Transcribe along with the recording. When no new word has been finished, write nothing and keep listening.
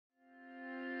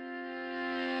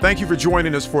Thank you for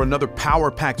joining us for another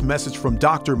power-packed message from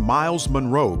Dr. Myles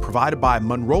Munroe, provided by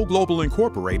Munroe Global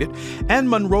Incorporated and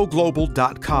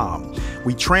MunroeGlobal.com.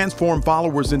 We transform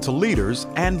followers into leaders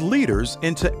and leaders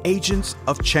into agents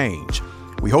of change.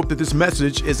 We hope that this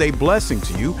message is a blessing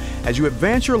to you as you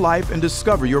advance your life and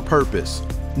discover your purpose.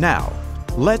 Now,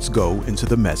 let's go into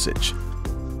the message.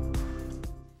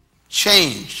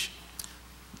 Change.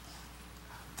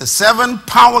 The 7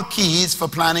 power keys for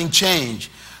planning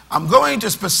change. I'm going to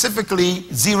specifically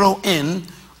zero in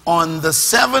on the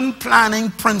 7 planning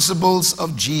principles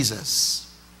of Jesus.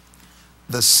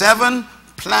 The 7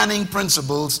 planning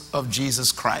principles of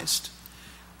Jesus Christ.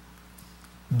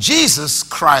 Jesus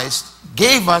Christ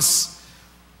gave us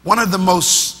one of the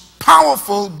most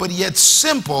powerful but yet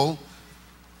simple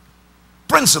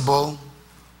principle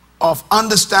of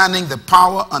understanding the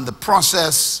power and the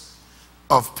process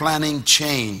of planning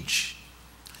change.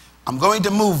 I'm going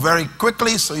to move very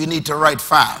quickly, so you need to write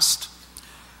fast.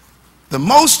 The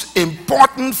most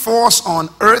important force on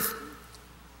earth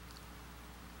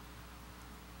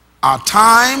are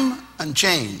time and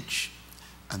change.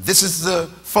 And this is the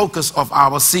focus of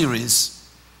our series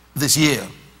this year.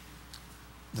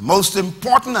 The most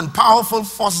important and powerful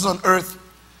forces on earth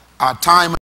are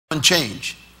time and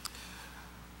change.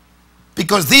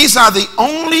 Because these are the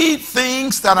only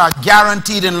things that are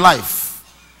guaranteed in life.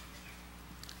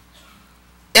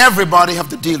 Everybody have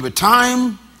to deal with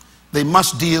time. They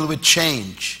must deal with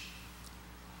change.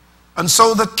 And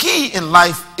so the key in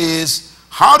life is,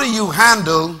 how do you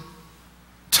handle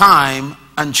time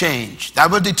and change? That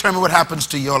will determine what happens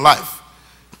to your life.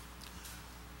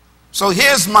 So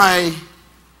here's my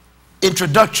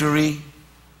introductory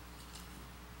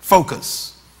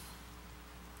focus.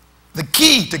 The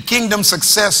key to kingdom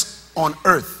success on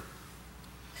earth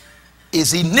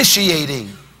is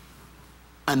initiating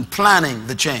and planning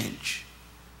the change.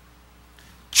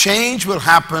 Change will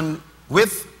happen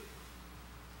with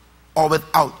or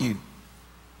without you.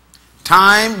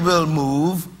 Time will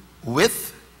move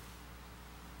with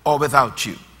or without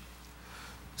you.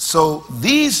 So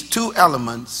these 2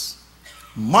 elements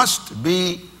must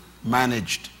be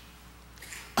managed.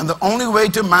 And the only way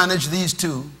to manage these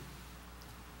 2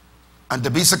 and to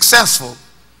be successful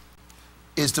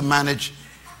is to manage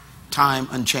time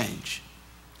and change.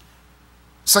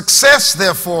 Success,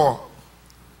 therefore,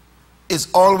 is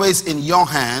always in your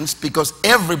hands, because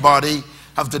everybody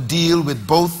have to deal with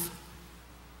both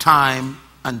time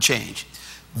and change.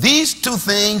 These 2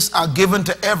 things are given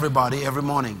to everybody every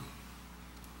morning: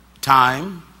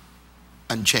 time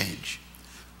and change.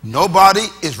 Nobody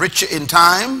is richer in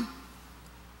time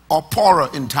or poorer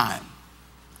in time.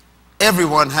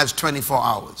 Everyone has 24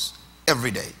 hours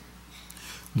every day.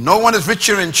 No one is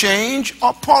richer in change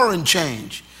or poorer in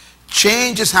change.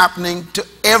 Change is happening to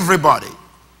everybody.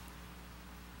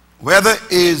 Whether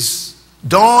it is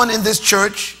dawn in this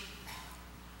church,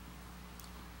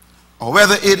 or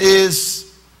whether it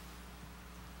is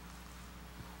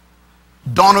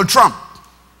Donald Trump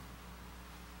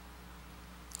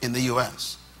in the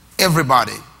US,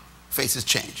 everybody faces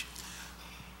change.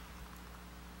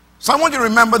 So I want you to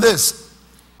remember this: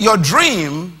 your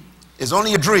dream is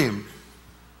only a dream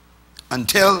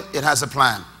until it has a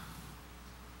plan.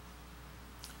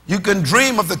 You can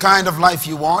dream of the kind of life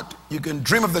you want. You can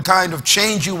dream of the kind of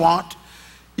change you want.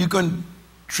 You can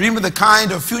dream of the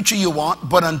kind of future you want.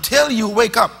 But until you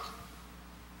wake up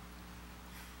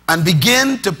and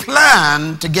begin to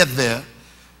plan to get there,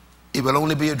 it will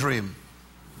only be a dream.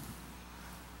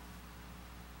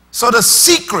 So the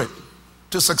secret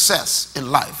to success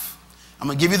in life, I'm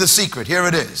going to give you the secret. Here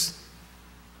it is.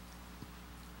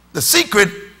 The secret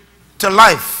to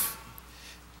life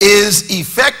is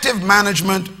effective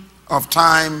management of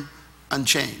time and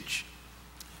change.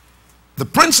 The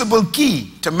principal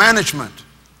key to management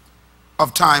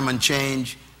of time and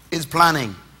change is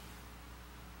planning.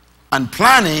 And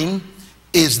planning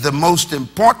is the most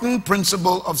important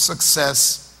principle of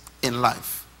success in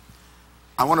life.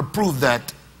 I want to prove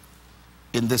that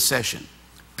in this session.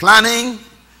 Planning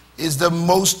is the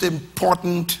most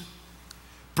important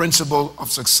principle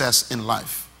of success in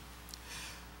life.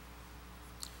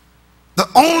 The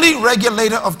only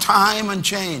regulator of time and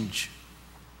change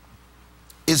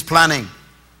is planning.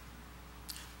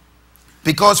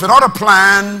 Because without a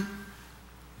plan,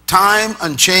 time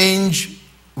and change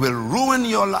will ruin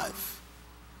your life.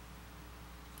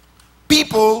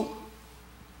 People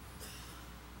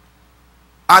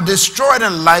are destroyed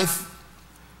in life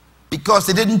because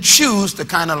they didn't choose the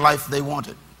kind of life they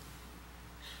wanted.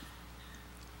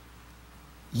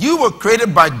 You were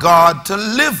created by God to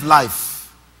live life,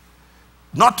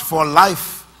 not for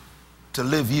life to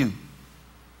live you.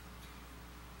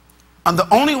 And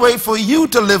the only way for you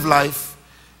to live life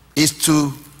is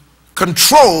to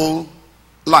control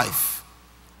life.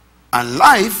 And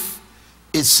life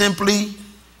is simply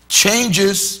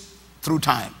changes through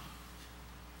time.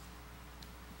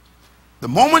 The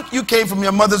moment you came from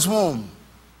your mother's womb,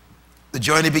 the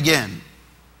journey began.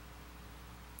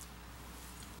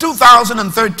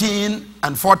 2013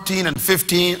 and 14 and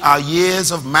 15 are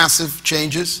years of massive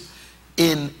changes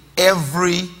in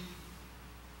every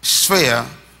sphere,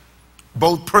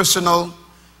 both personal,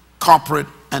 corporate,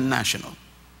 and national.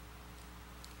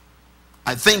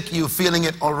 I think you're feeling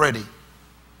it already.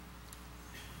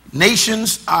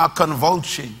 Nations are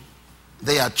convulsing.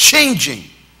 They are changing.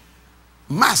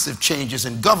 Massive changes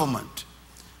in government,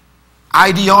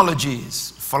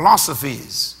 ideologies,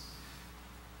 philosophies.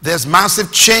 There's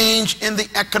massive change in the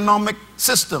economic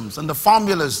systems, and the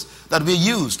formulas that we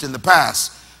used in the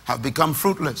past have become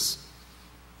fruitless.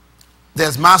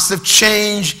 There's massive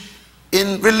change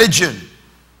in religion,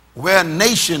 where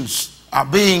nations are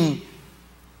being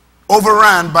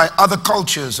overrun by other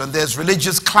cultures, and there's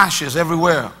religious clashes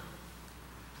everywhere.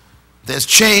 There's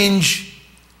change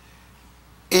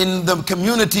in the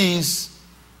communities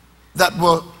that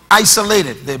were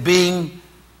isolated. They're being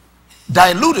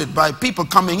diluted by people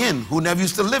coming in who never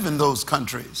used to live in those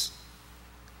countries.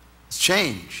 It's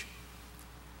change.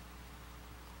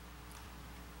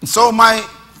 And so my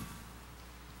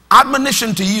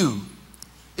admonition to you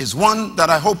is one that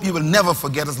I hope you will never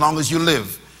forget as long as you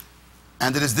live.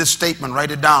 And it is this statement,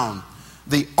 write it down.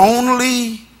 The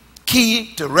only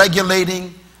key to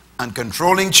regulating and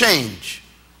controlling change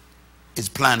is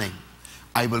planning.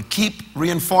 I will keep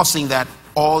reinforcing that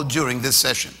all during this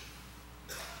session.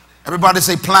 Everybody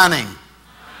say planning.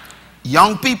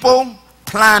 Young people,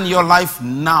 plan your life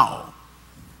now.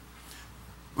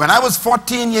 When I was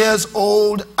 14 years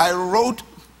old, I wrote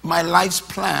my life's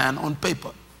plan on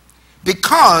paper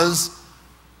because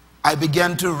I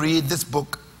began to read this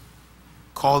book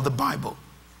called the Bible.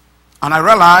 And I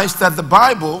realized that the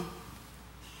Bible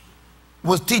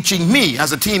was teaching me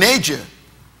as a teenager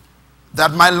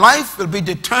that my life will be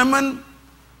determined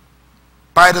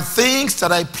by the things that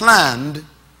I planned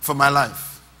for my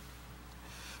life.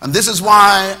 And this is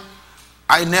why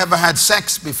I never had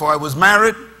sex before I was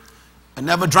married. I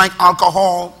never drank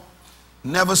alcohol,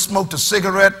 never smoked a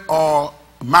cigarette or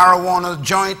a marijuana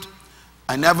joint.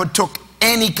 I never took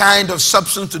any kind of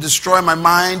substance to destroy my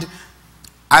mind.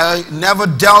 I never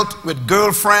dealt with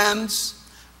girlfriends.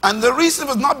 And the reason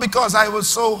was not because I was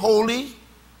so holy.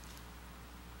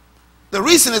 The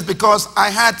reason is because I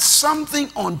had something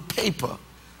on paper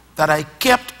that I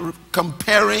kept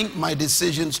comparing my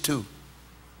decisions to.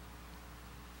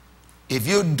 If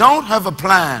you don't have a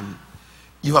plan,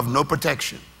 you have no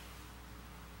protection.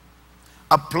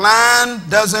 A plan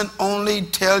doesn't only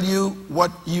tell you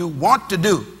what you want to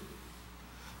do.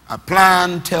 A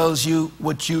plan tells you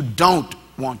what you don't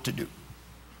want to do.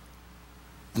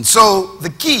 And so the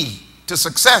key to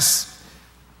success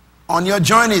on your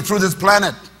journey through this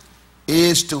planet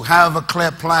is to have a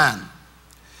clear plan.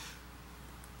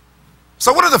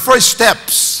 So what are the first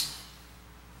steps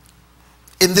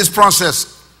in this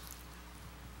process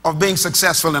of being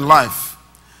successful in life?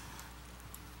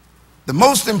 The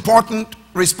most important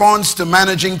response to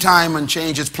managing time and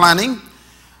change is planning,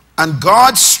 and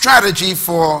God's strategy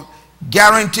for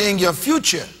guaranteeing your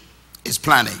future is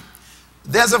planning.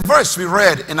 There's a verse we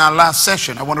read in our last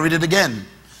session. I want to read it again.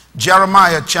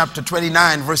 Jeremiah chapter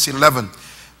 29 verse 11.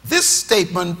 This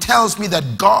statement tells me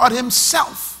that God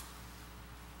himself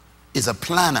is a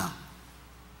planner.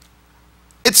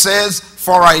 It says,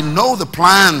 "For I know the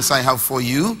plans I have for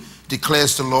you,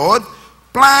 declares the Lord,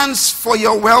 plans for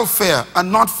your welfare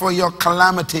and not for your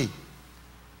calamity,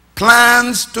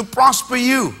 plans to prosper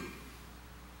you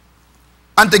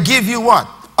and to give you" what?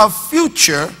 A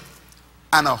future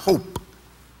and a hope.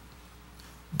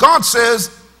 God says,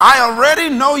 I already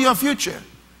know your future.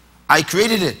 I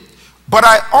created it. But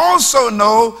I also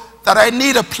know that I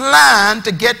need a plan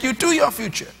to get you to your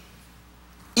future.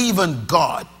 Even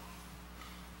God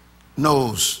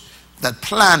knows that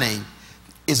planning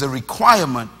is a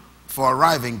requirement for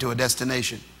arriving to a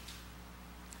destination.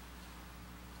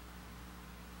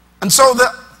 And so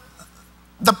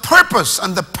the purpose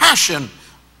and the passion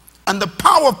and the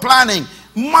power of planning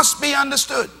must be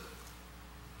understood.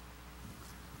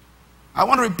 I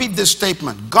want to repeat this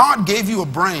statement. God gave you a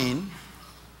brain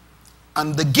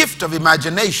and the gift of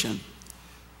imagination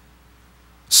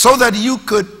so that you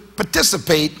could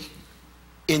participate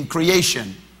in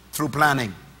creation through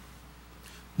planning.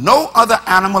 No other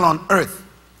animal on earth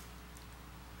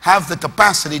have the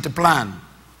capacity to plan.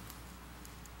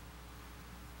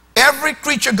 Every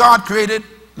creature God created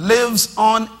lives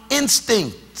on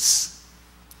instincts.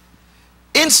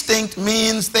 Instinct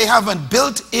means they have a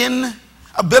built-in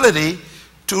ability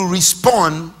to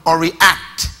respond or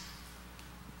react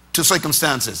to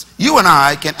circumstances. You and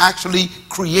I can actually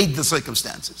create the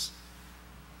circumstances.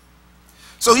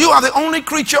 So you are the only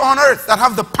creature on earth that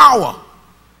have the power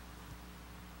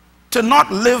to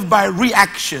not live by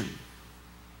reaction.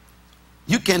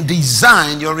 You can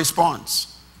design your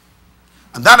response.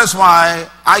 And that is why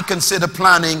I consider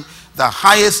planning the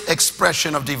highest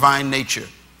expression of divine nature.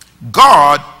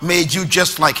 God made you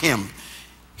just like him.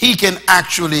 He can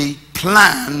actually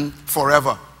plan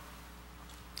forever.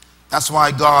 That's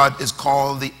why God is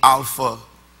called the Alpha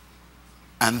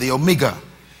and the Omega.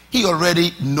 He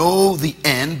already knows the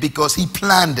end because he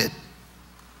planned it.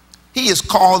 He is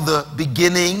called the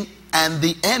beginning and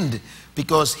the end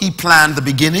because he planned the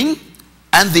beginning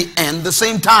and the end the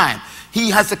same time. He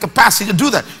has the capacity to do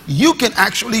that. You can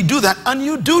actually do that, and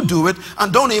you do it,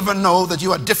 and don't even know that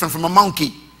you are different from a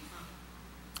monkey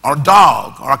or a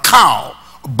dog or a cow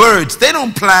or birds. They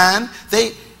don't plan.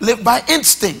 They live by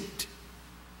instinct.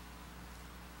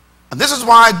 And this is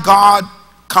why God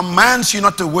commands you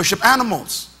not to worship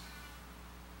animals.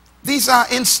 These are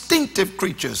instinctive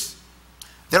creatures.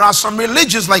 There are some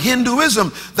religions like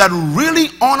Hinduism that really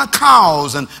honor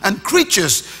cows and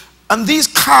creatures, and these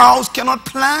cows cannot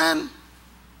plan.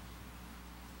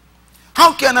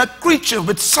 How can a creature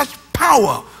with such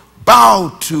power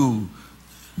bow to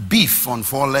beef on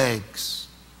 4 legs?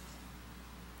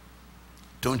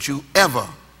 Don't you ever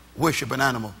worship an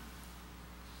animal.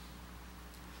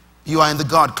 You are in the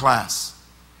God class.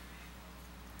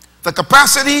 The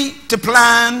capacity to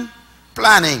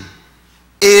planning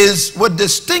is what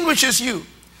distinguishes you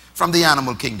from the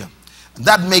animal kingdom. And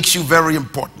that makes you very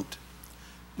important.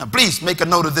 Now please make a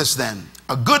note of this then.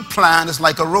 A good plan is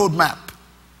like a road map.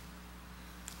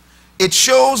 It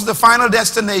shows the final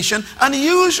destination, and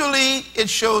usually it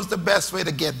shows the best way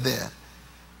to get there.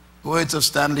 Words of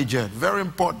Stanley Judd, very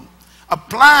important. A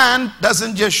plan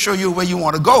doesn't just show you where you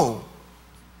want to go.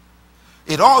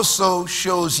 It also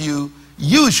shows you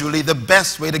usually the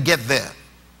best way to get there.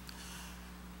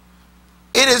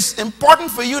 It is important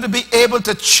for you to be able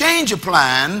to change a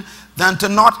plan than to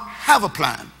not have a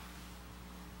plan.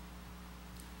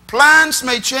 Plans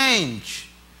may change,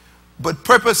 but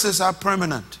purposes are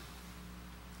permanent.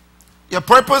 Your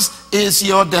purpose is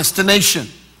your destination.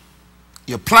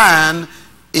 Your plan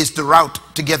is the route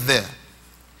to get there.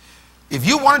 If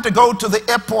you wanted to go to the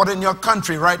airport in your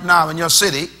country right now, in your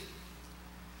city,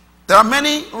 there are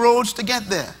many roads to get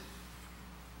there.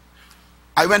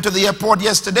 I went to the airport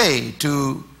yesterday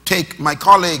to take my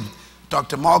colleague,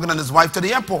 Dr. Morgan, and his wife to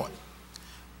the airport.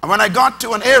 And when I got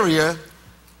to an area,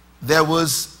 there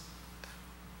was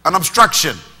an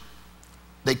obstruction.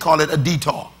 They call it a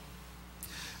detour.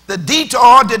 The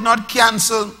detour did not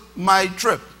cancel my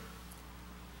trip.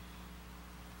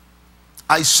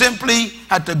 I simply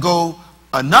had to go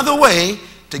another way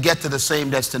to get to the same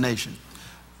destination.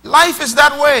 Life is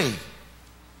that way.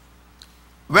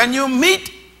 When you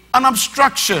meet an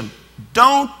obstruction,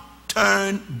 don't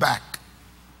turn back.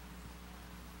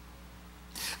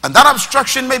 And that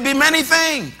obstruction may be many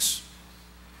things,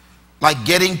 like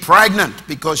getting pregnant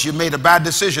because you made a bad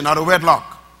decision out of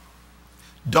wedlock.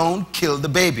 Don't kill the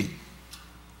baby.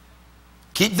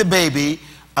 Keep the baby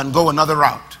and go another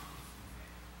route.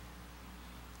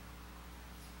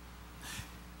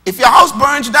 If your house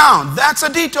burns down, that's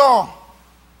a detour.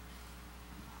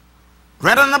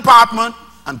 Rent an apartment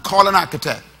and call an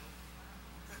architect.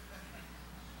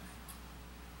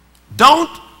 Don't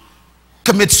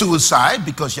commit suicide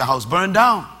because your house burned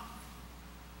down.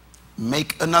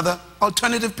 Make another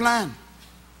alternative plan.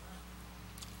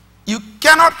 You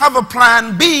cannot have a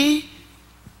plan B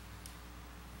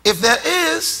if there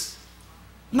is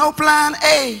no plan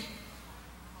A.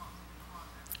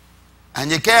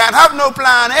 And you can't have no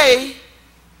plan A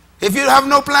if you have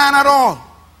no plan at all.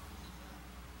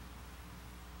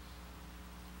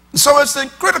 So it's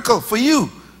critical for you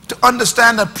to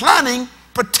understand that planning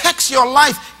protects your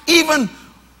life even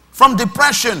from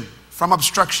depression, from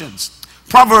obstructions.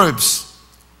 Proverbs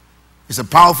is a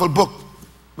powerful book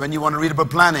when you want to read about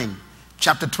planning.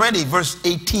 Chapter 20, verse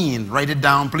 18. Write it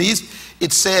down, please.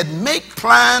 It said, make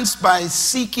plans by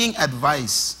seeking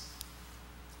advice.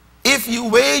 If you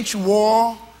wage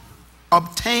war,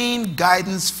 obtain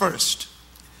guidance first.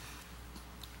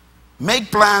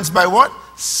 Make plans by what?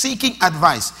 Seeking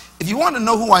advice. If you want to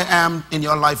know who I am in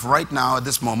your life right now at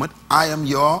this moment, I am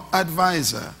your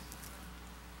advisor.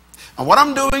 And what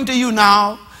I'm doing to you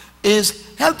now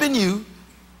is helping you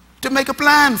to make a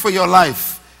plan for your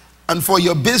life and for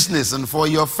your business and for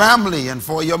your family and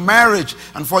for your marriage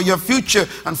and for your future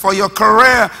and for your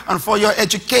career and for your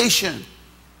education.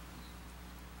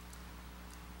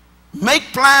 Make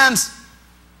plans,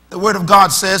 the Word of God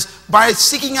says, by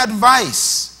seeking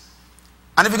advice.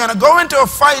 And if you're going to go into a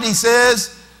fight, he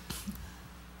says,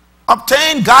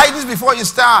 obtain guidance before you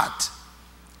start.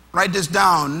 Write this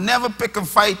down. Never pick a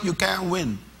fight you can't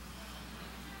win.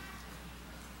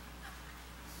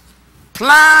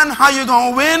 Plan how you're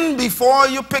going to win before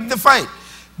you pick the fight.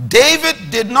 David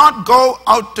did not go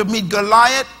out to meet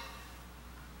Goliath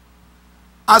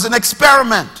as an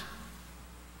experiment.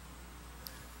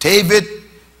 David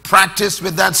practiced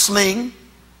with that sling.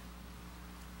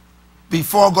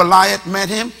 Before Goliath met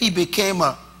him, he became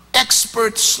an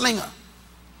expert slinger.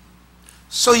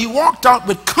 So he walked out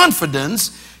with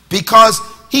confidence because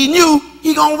he knew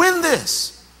he gonna win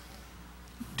this.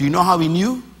 Do you know how he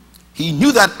knew? He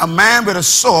knew that a man with a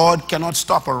sword cannot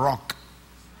stop a rock.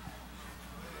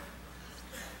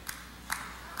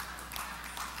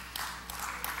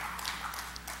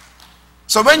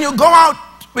 So when you go out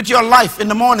with your life in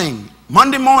the morning,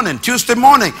 Monday morning, Tuesday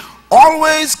morning,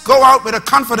 always go out with a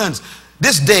confidence.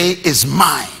 This day is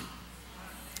mine.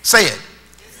 Say it.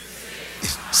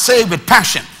 Say it with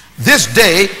passion. This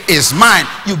day is mine.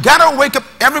 You gotta wake up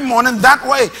every morning that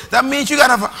way. That means you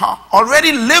gotta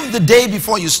already live the day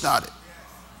before you start it.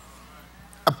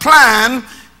 A plan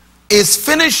is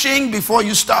finishing before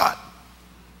you start.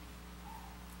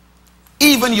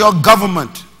 Even your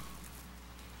government,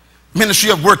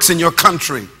 Ministry of Works in your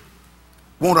country,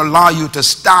 won't allow you to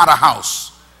start a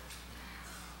house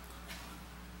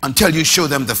until you show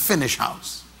them the finished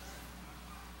house.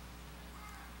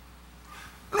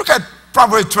 Look at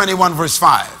Proverbs 21 verse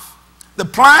 5. The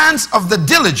plans of the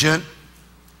diligent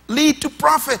lead to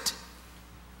profit,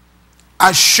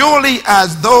 as surely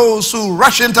as those who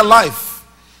rush into life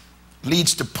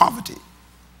leads to poverty.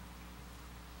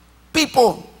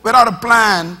 People without a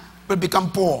plan will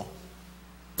become poor.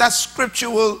 That's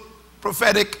scriptural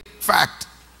prophetic fact.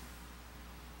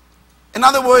 In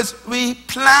other words, we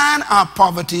plan our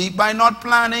poverty by not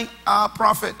planning our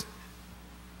profit.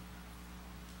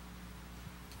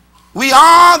 We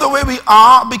are the way we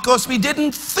are because we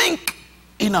didn't think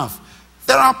enough.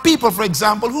 There are people, for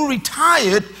example, who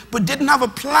retired but didn't have a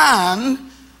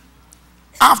plan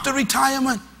after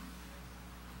retirement.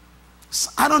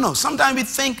 I don't know, sometimes we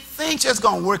think things just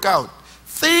gonna work out.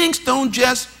 Things don't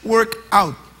just work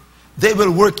out. They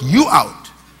will work you out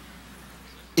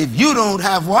if you don't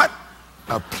have what?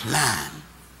 A plan.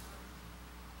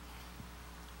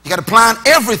 You got to plan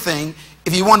everything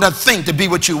if you want that thing to be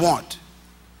what you want.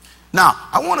 Now,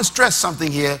 I want to stress something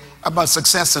here about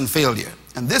success and failure.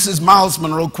 And this is Myles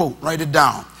Munroe quote. Write it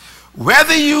down.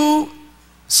 Whether you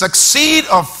succeed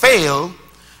or fail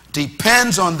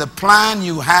depends on the plan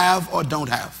you have or don't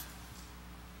have.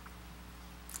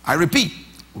 I repeat,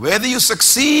 whether you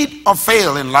succeed or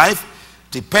fail in life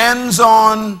depends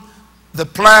on the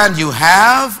plan you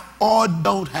have or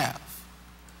don't have.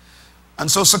 And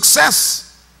so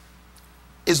success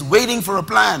is waiting for a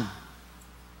plan.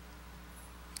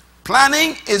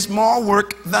 Planning is more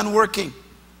work than working.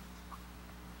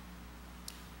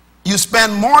 You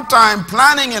spend more time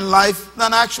planning in life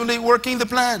than actually working the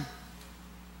plan.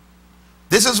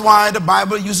 This is why the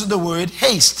Bible uses the word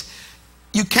haste.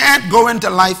 You can't go into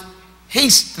life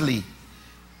hastily.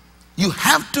 You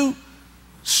have to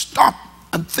stop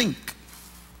and think.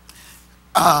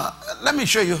 Let me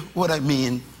show you what I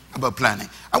mean about planning.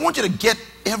 I want you to get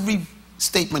every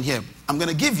statement here. I'm going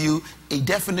to give you a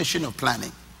definition of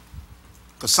planning,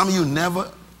 because some of you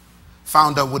never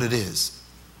found out what it is.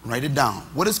 Write it down.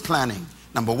 What is planning?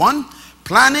 Number one,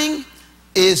 planning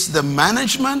is the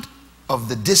management of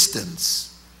the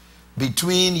distance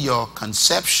between your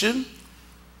conception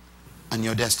and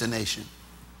your destination.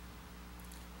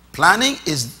 Planning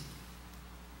is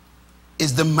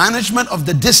the management of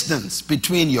the distance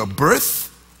between your birth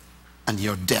and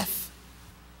your death.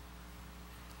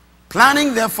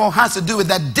 Planning, therefore, has to do with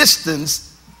that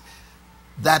distance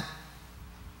that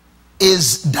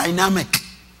is dynamic.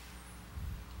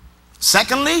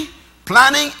 Secondly,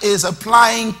 planning is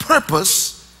applying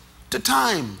purpose to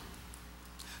time.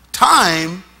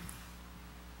 Time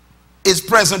is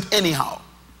present anyhow.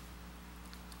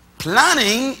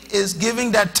 Planning is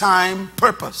giving that time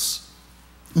purpose,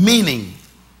 meaning.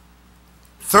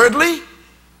 Thirdly,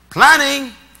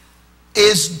 planning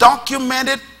is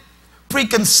documented,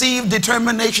 preconceived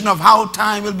determination of how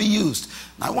time will be used.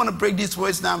 Now, I want to break these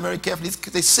words down very carefully.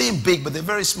 They seem big, but they're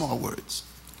very small words.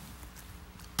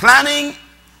 Planning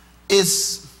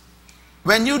is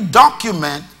when you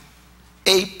document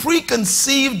a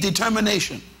preconceived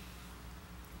determination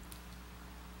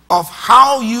of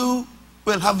how you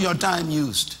will have your time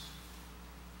used.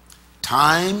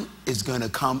 Time is going to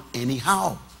come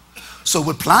anyhow. So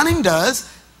what planning does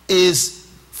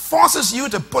is forces you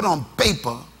to put on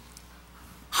paper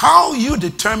how you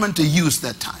determine to use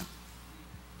that time.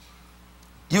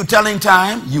 You telling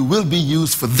time, you will be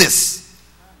used for this.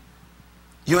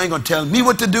 You ain't going to tell me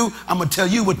what to do. I'm going to tell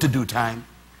you what to do, time.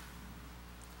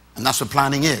 And that's what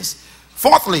planning is.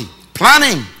 Fourthly,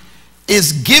 planning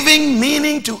is giving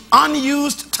meaning to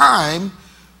unused time,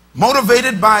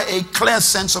 motivated by a clear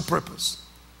sense of purpose.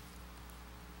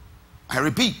 I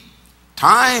repeat,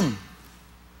 time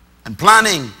and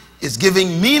planning is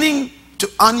giving meaning to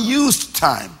unused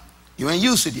time. You ain't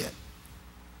used it yet.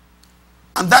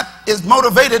 And that is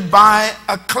motivated by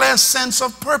a clear sense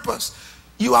of purpose.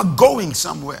 You are going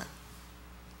somewhere.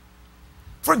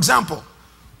 For example,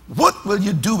 what will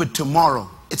you do with tomorrow?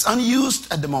 It's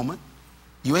unused at the moment.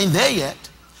 You ain't there yet.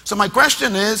 So my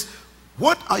question is,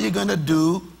 what are you going to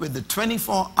do with the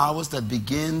 24 hours that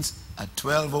begins at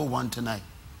 12:01 tonight?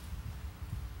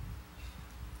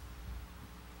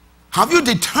 Have you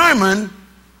determined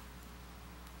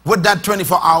what that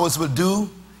 24 hours will do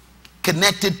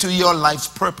connected to your life's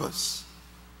purpose?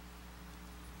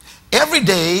 Every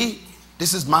day,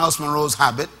 this is Myles Munroe's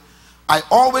habit, I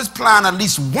always plan at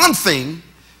least one thing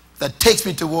that takes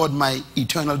me toward my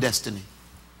eternal destiny.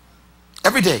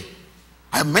 Every day.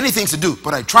 I have many things to do,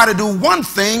 but I try to do one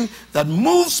thing that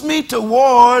moves me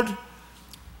toward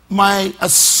my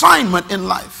assignment in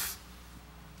life.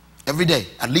 Every day,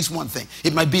 at least one thing.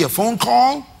 It might be a phone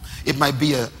call. It might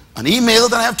be an email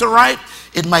that I have to write.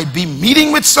 It might be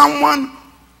meeting with someone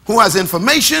who has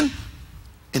information.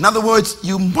 In other words,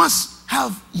 you must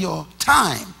have your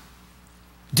time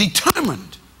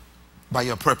determined by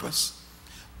your purpose.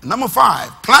 Number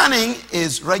 5, planning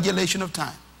is regulation of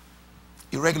time.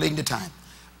 You're regulating the time.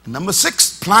 Number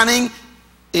 6, planning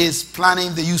is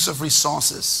planning the use of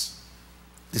resources.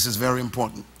 This is very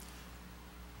important.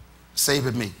 Say it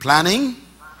with me. Planning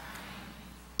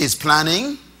is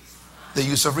planning the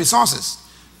use of resources.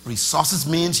 Resources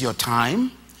means your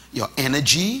time, your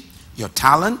energy, your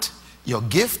talent, your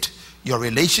gift, your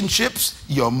relationships,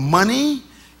 your money,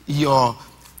 your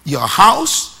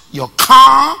house, your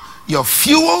car, your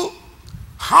fuel.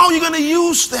 How are you going to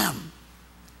use them?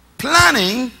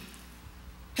 Planning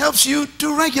helps you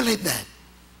to regulate that.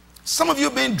 Some of you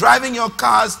have been driving your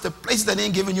cars to places that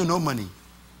ain't giving you no money.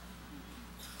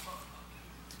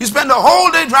 You spend the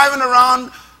whole day driving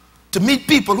around to meet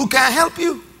people who can't help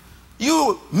you.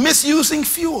 You misusing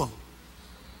fuel.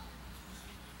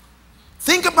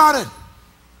 Think about it.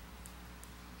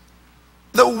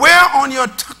 The wear on your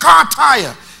car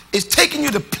tire is taking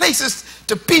you to places,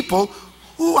 to people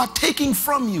who are taking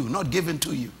from you, not giving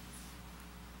to you.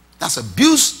 That's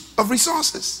abuse of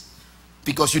resources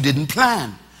because you didn't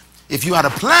plan. If you had a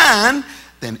plan,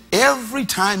 then every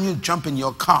time you jump in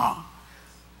your car,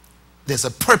 there's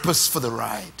a purpose for the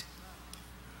ride.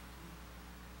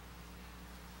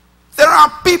 There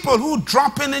are people who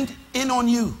drop in on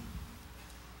you.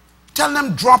 Tell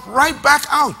them drop right back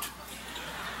out.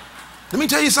 Let me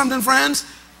tell you something, friends.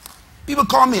 People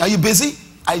call me, are you busy?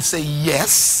 I say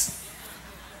yes.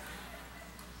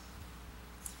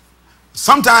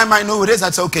 Sometime I know who it is. I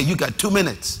say, okay, you got 2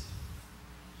 minutes.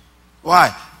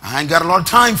 Why? I ain't got a lot of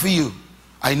time for you.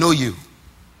 I know you.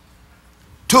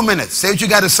 2 minutes. Say what you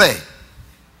got to say.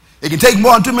 It can take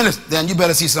more than 2 minutes. Then you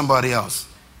better see somebody else.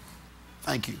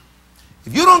 Thank you.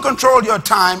 If you don't control your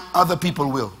time, other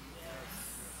people will.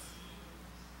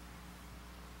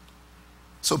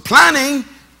 So planning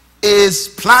is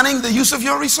planning the use of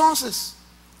your resources.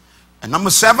 And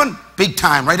number 7, big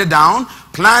time, write it down.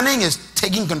 Planning is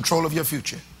taking control of your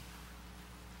future.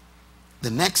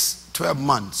 The next 12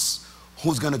 months,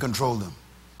 who's going to control them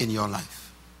in your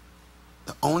life?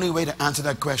 The only way to answer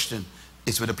that question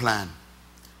is with a plan.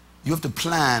 You have to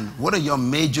plan, what are your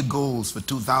major goals for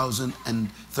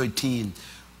 2013?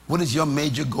 What is your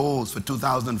major goals for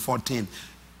 2014?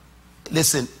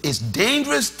 Listen, it's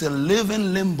dangerous to live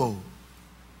in limbo.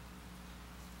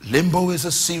 Limbo is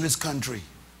a serious country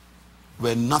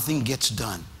where nothing gets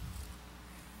done.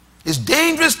 It's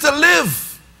dangerous to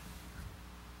live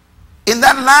in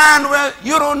that land where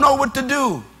you don't know what to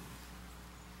do.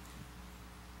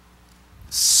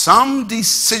 Some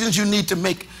decisions you need to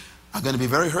make are going to be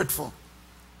very hurtful,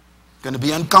 going to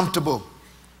be uncomfortable.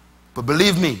 But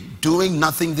believe me, doing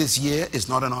nothing this year is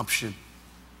not an option.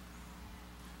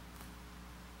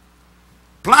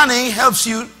 Planning helps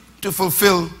you to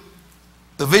fulfill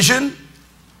the vision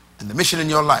and the mission in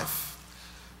your life.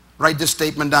 Write this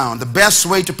statement down. The best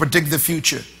way to predict the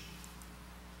future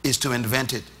is to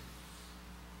invent it.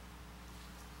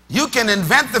 You can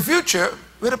invent the future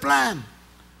with a plan.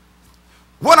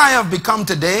 What I have become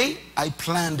today, I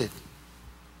planned it.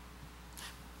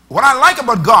 What I like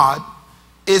about God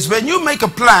is when you make a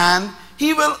plan,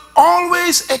 He will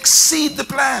always exceed the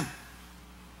plan.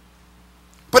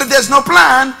 But if there's no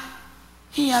plan,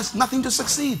 He has nothing to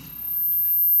succeed.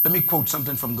 Let me quote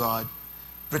something from God,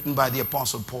 written by the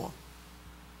Apostle Paul.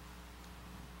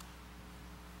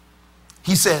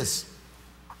 He says,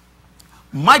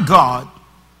 my God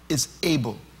is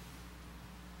able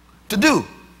to do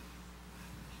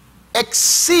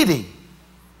exceeding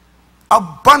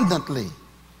abundantly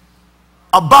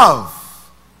above,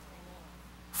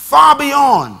 far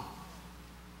beyond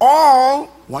all,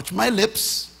 watch my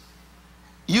lips,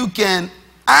 you can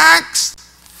ask,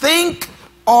 think,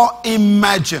 or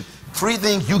imagine. Three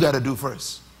things you got to do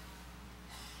first.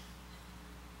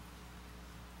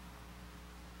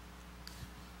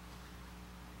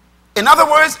 In other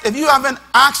words, if you haven't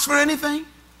asked for anything,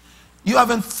 you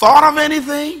haven't thought of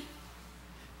anything,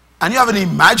 and you haven't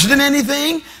imagined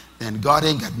anything, then God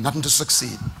ain't got nothing to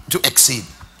succeed, to exceed.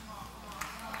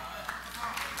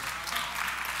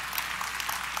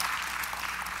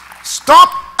 Stop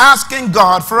asking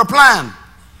God for a plan.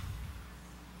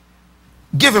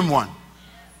 Give Him one. I'm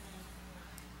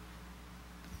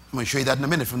going to show you that in a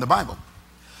minute from the Bible.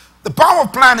 The power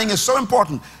of planning is so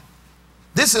important.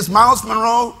 This is Myles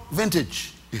Munroe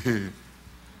vintage.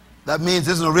 That means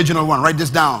this is an original one. Write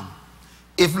this down.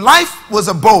 If life was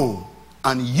a bow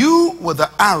and you were the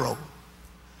arrow,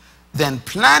 then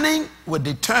planning would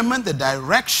determine the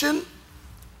direction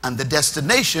and the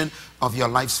destination of your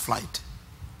life's flight.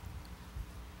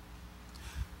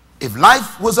 If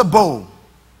life was a bow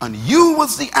and you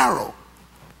was the arrow,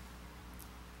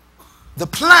 the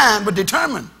plan would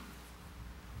determine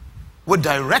what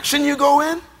direction you go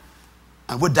in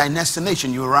and what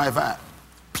destination you arrive at.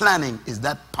 Planning is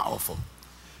that powerful.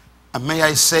 And may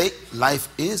I say, life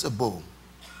is a bow.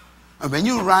 And when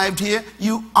you arrived here,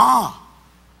 you are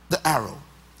the arrow.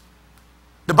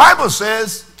 The Bible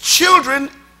says children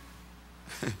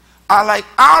are like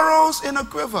arrows in a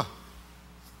quiver.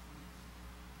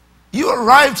 You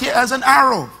arrived here as an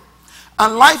arrow.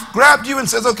 And life grabbed you and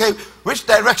says, okay, which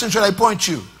direction should I point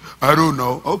you? I don't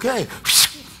know. Okay.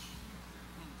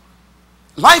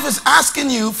 Life is asking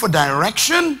you for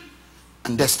direction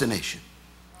and destination.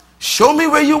 Show me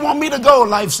where you want me to go,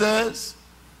 life says.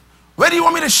 Where do you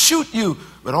want me to shoot you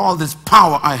with all this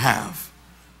power I have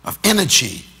of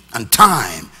energy and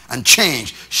time and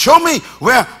change? Show me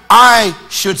where I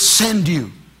should send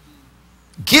you.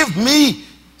 Give me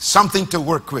something to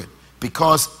work with,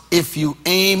 because if you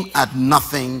aim at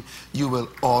nothing, you will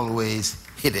always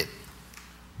hit it.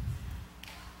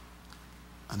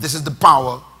 And this is the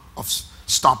power of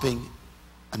stopping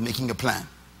and making a plan.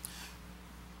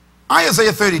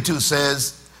 Isaiah 32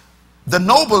 says, the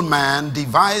noble man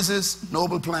devises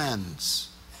noble plans,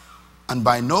 and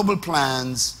by noble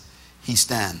plans he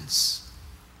stands.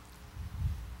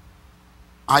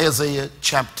 Isaiah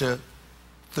chapter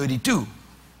 32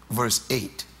 verse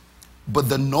 8. But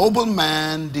the noble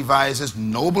man devises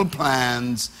noble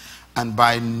plans, and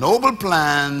by noble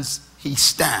plans he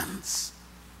stands.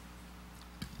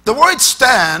 The word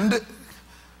stand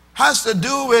has to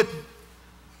do with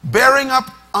bearing up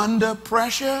under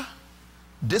pressure,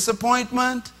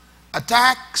 disappointment,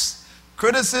 attacks,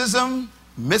 criticism,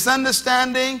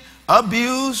 misunderstanding,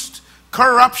 abuse,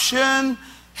 corruption,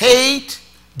 hate,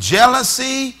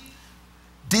 jealousy,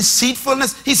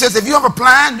 deceitfulness. He says if you have a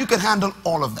plan, you can handle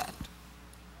all of that.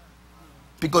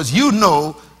 Because you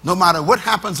know, no matter what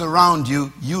happens around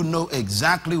you, you know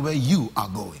exactly where you are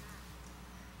going.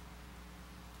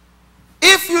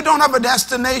 If you don't have a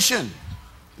destination,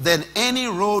 then any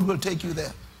road will take you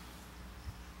there.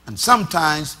 And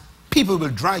sometimes people will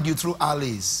drag you through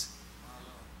alleys.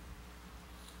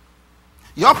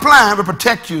 Your plan will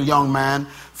protect you, young man,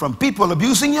 from people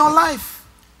abusing your life.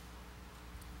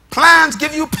 Plans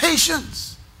give you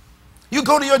patience. You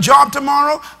go to your job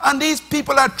tomorrow and these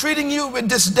people are treating you with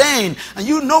disdain, and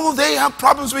you know they have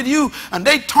problems with you and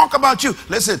they talk about you.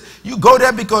 Listen, you go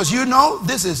there because you know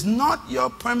this is not your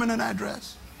permanent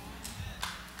address.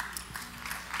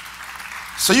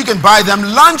 So you can buy them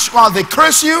lunch while they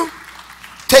curse you,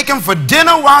 take them for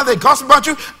dinner while they gossip about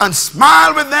you, and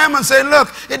smile with them and say, look,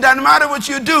 it doesn't matter what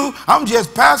you do, I'm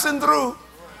just passing through.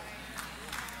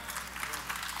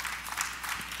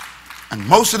 And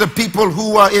most of the people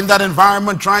who are in that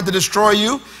environment trying to destroy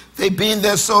you, they've been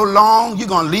there so long, you're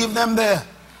going to leave them there.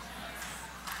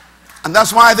 And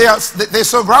that's why they're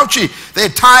so grouchy. They're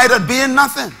tired of being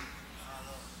nothing.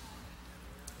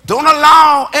 Don't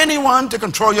allow anyone to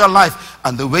control your life.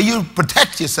 And the way you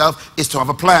protect yourself is to have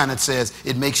a plan. It says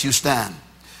it makes you stand.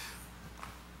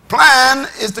 Plan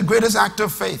is the greatest act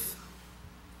of faith.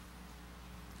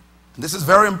 This is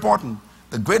very important.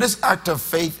 The greatest act of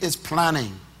faith is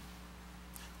planning.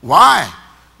 Why?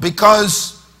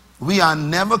 Because we are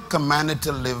never commanded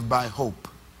to live by hope.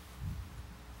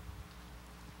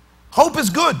 Hope is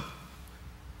good,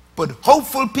 but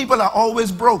hopeful people are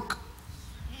always broke.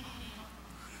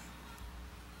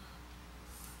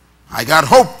 I got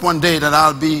hope one day that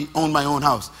I'll own my own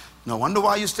house. No wonder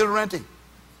why you're still renting.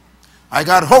 I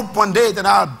got hope one day that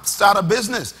I'll start a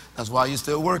business. That's why you're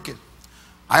still working.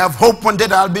 I have hope one day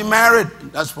that I'll be married.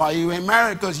 That's why you ain't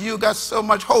married, because you got so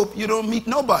much hope you don't meet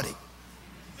nobody.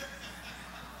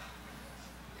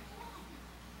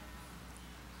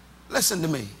 Listen to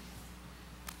me.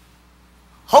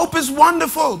 Hope is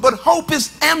wonderful, but hope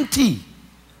is empty.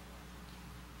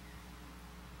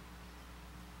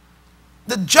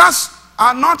 The just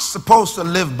are not supposed to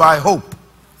live by hope.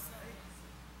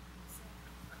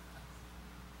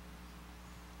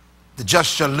 The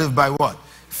just shall live by what?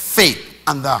 Faith.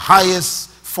 And the highest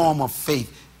form of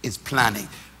faith is planning.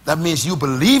 That means you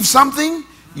believe something,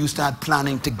 you start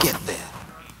planning to get there.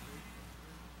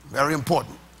 Very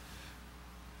important.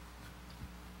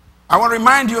 I want to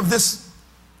remind you of this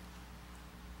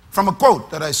from a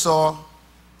quote that I saw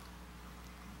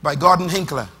by Gordon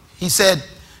Hinkler. He said,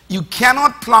 "You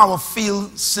cannot plow a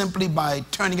field simply by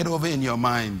turning it over in your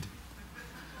mind."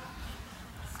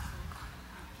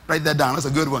 Write that down. That's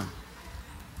a good one.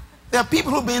 There are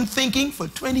people who've been thinking for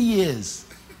 20 years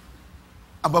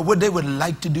about what they would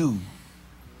like to do.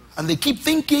 And they keep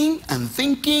thinking and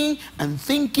thinking and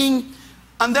thinking.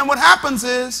 And then what happens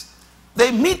is they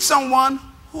meet someone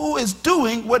who is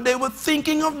doing what they were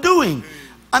thinking of doing.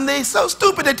 And they're so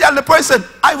stupid, they tell the person,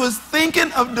 "I was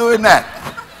thinking of doing that."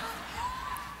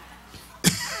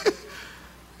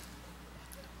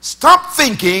 Stop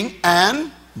thinking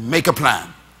and make a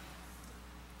plan.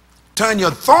 Turn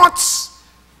your thoughts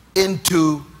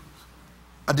into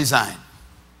a design.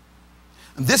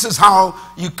 And this is how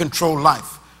you control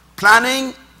life.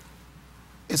 Planning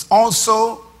is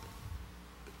also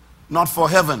not for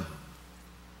heaven,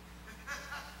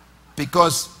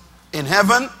 because in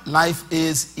heaven life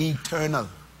is eternal.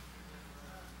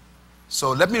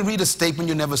 So let me read a statement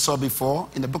you never saw before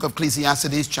in the book of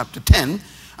Ecclesiastes chapter 10,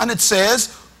 and it says,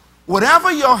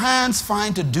 "Whatever your hands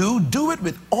find to do, do it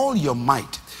with all your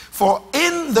might. For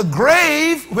in the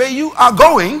grave where you are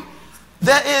going,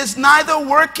 there is neither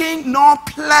working, nor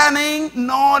planning,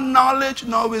 nor knowledge,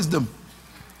 nor wisdom."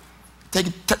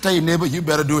 Tell your neighbor, you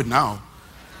better do it now.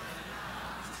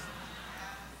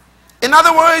 In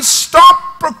other words,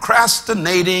 stop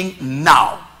procrastinating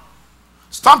now.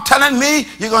 Stop telling me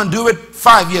you're going to do it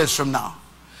 5 years from now.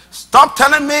 Stop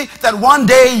telling me that one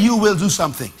day you will do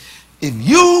something. If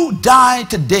you die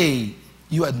today,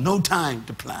 you had no time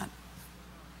to plan.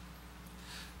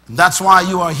 That's why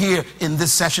you are here in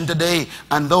this session today,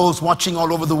 and those watching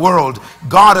all over the world.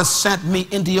 God has sent me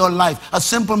into your life, a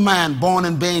simple man born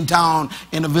in Baintown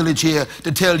in a village here,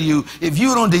 to tell you, if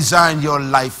you don't design your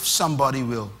life, somebody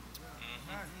will.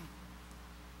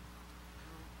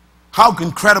 How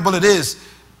incredible it is.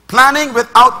 Planning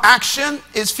without action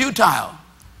is futile,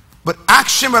 but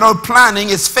action without planning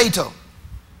is fatal.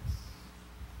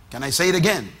 Can I say it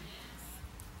again?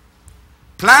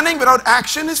 Planning without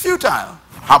action is futile.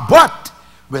 But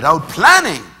without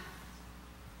planning,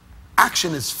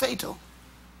 action is fatal.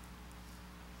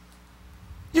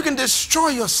 You can destroy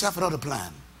yourself without a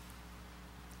plan.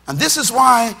 And this is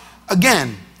why,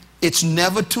 again, it's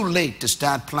never too late to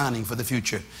start planning for the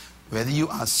future. Whether you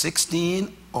are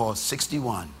 16 or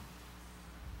 61,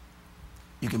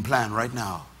 you can plan right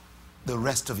now the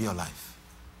rest of your life.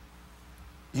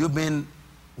 You've been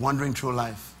wandering through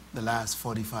life the last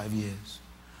 45 years.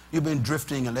 You've been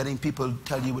drifting and letting people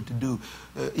tell you what to do.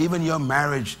 Even your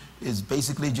marriage is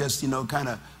basically just, kind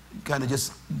of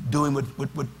just doing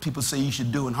what people say you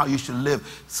should do and how you should live.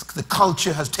 The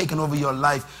culture has taken over your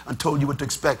life and told you what to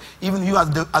expect. Even you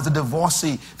as a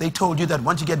divorcee, they told you that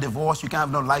once you get divorced, you can't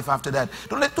have no life after that.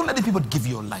 Don't let the people give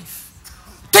you your life.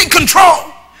 Take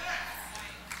control.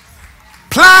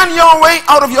 Plan your way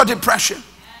out of your depression.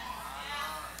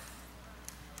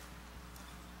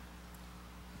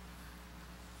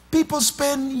 People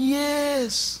spend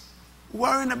years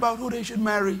worrying about who they should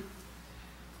marry.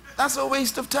 That's a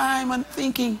waste of time and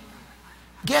thinking.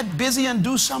 Get busy and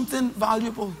do something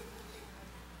valuable.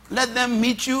 Let them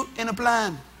meet you in a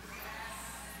plan.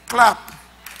 Clap.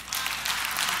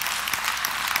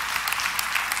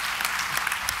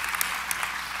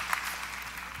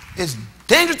 It's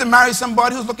dangerous to marry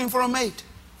somebody who's looking for a mate.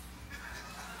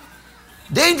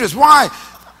 Dangerous. Why?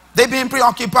 They've been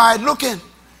preoccupied looking.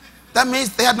 That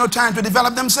means they had no time to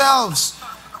develop themselves,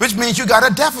 which means you got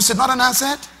a deficit, not an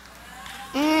asset.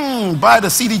 Buy the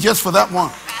CD just for that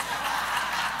one.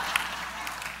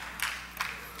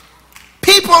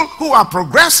 People who are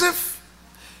progressive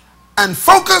and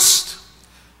focused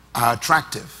are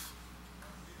attractive.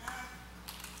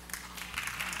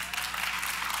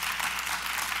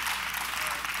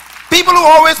 People who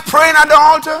always praying at the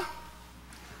altar,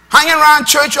 hanging around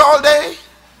church all day,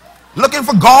 looking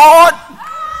for God.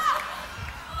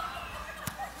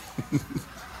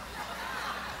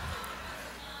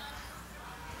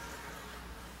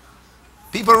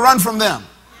 People run from them.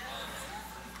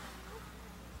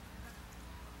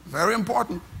 Very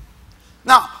important.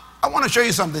 Now, I want to show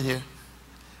you something here.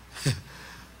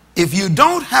 If you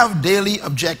don't have daily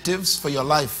objectives for your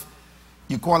life,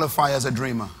 you qualify as a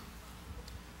dreamer.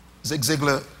 Zig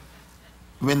Ziglar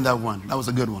win that one. That was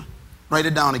a good one. Write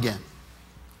it down again.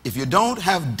 If you don't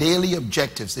have daily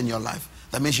objectives in your life,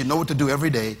 that means you know what to do every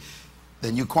day,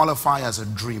 then you qualify as a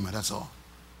dreamer, that's all.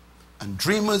 And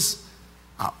dreamers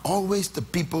are always the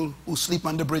people who sleep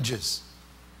under bridges,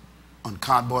 on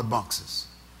cardboard boxes.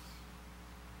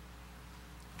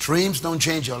 Dreams don't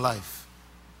change your life.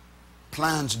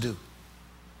 Plans do.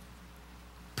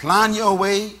 Plan your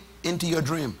way into your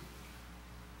dream.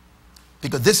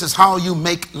 Because this is how you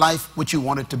make life what you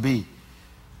want it to be.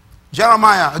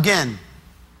 Jeremiah, again.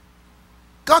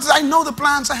 God says, I know the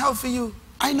plans I have for you.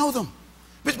 I know them.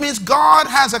 Which means God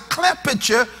has a clear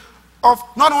picture of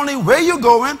not only where you're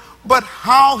going, but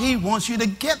how he wants you to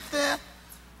get there.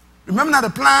 Remember now, the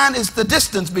plan is the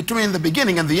distance between the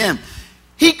beginning and the end.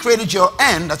 He created your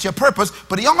end, that's your purpose,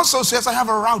 but he also says, I have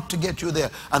a route to get you there.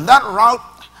 And that route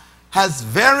has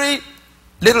very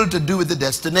little to do with the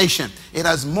destination. It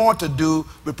has more to do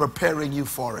with preparing you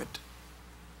for it.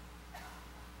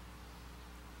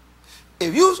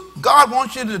 If God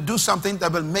wants you to do something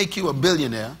that will make you a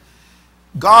billionaire,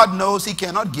 God knows he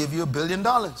cannot give you $1 billion.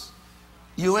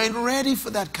 You ain't ready for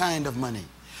that kind of money.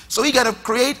 So he got to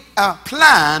create a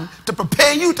plan to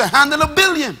prepare you to handle $1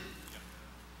 billion.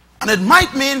 And it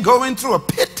might mean going through a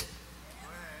pit,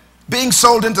 being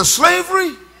sold into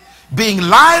slavery, being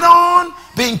lied on,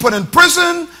 being put in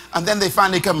prison, and then they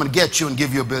finally come and get you and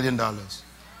give you $1 billion.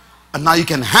 And now you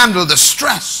can handle the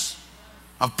stress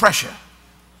of pressure.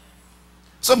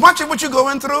 So much of what you're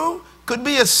going through could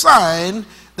be a sign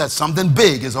that something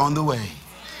big is on the way.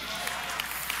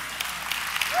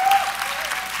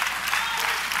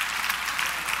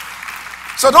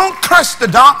 So don't curse the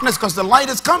darkness because the light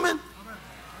is coming.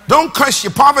 Don't curse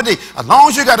your poverty. As long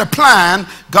as you got a plan,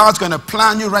 God's going to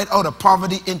plan you right out of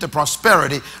poverty into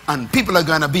prosperity, and people are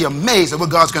going to be amazed at what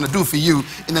God's going to do for you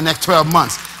in the next 12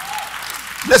 months.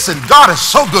 Listen, God is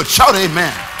so good. Shout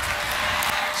amen.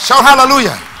 Shout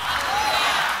hallelujah.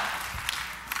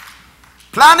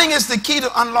 Planning is the key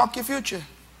to unlock your future.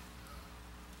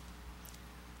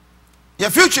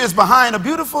 Your future is behind a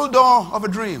beautiful door of a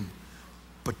dream.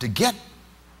 But to get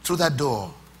through that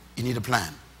door, you need a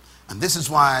plan. And this is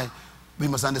why we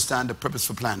must understand the purpose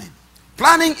for planning.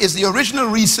 Planning is the original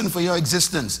reason for your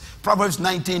existence. Proverbs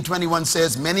 19:21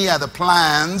 says, many are the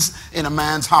plans in a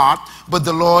man's heart, but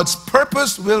the Lord's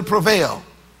purpose will prevail.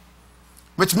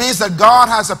 Which means that God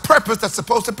has a purpose that's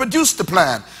supposed to produce the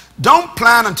plan. Don't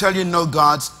plan until you know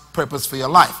God's purpose for your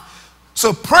life.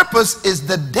 So purpose is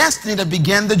the destiny that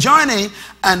began the journey,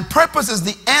 and purpose is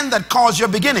the end that caused your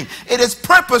beginning. It is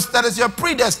purpose that is your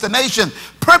predestination.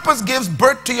 Purpose gives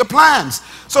birth to your plans.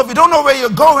 So if you don't know where you're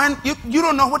going, you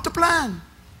don't know what to plan.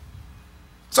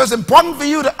 So it's important for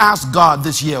you to ask God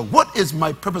this year, what is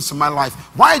my purpose in my life?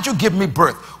 Why did you give me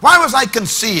birth? Why was I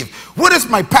conceived? What is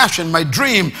my passion, my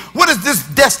dream? What is this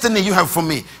destiny you have for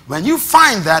me? When you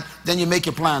find that, then you make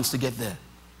your plans to get there.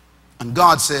 And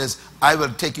God says, I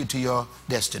will take you to your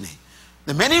destiny.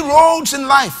 There are many roads in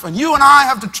life, and you and I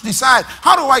have to decide,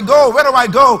 how do I go? Where do I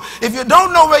go? If you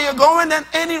don't know where you're going, then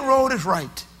any road is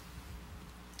right.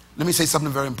 Let me say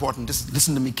something very important. Just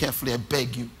listen to me carefully, I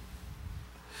beg you.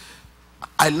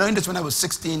 I learned this when I was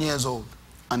 16 years old,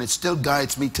 and it still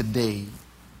guides me today.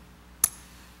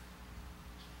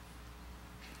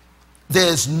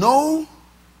 There's no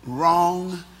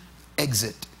wrong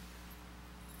exit.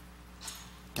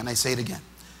 Can I say it again?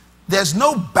 There's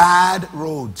no bad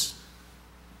roads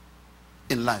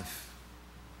in life.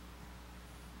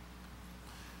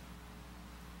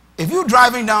 If you're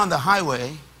driving down the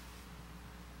highway,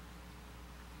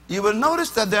 you will notice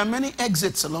that there are many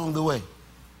exits along the way.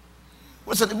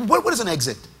 What is an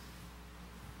exit?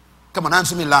 Come on,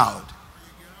 answer me loud.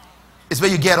 It's where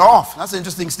you get off. That's an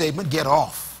interesting statement, get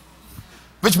off.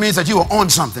 Which means that you are on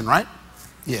something, right?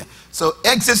 Yeah. So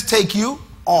exits take you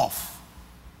off.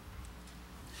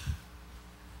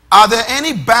 Are there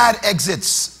any bad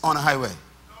exits on a highway?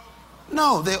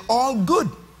 No, they're all good.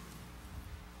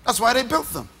 That's why they built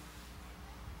them.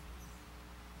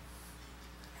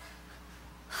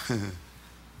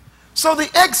 So the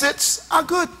exits are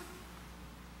good.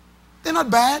 They're not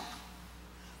bad.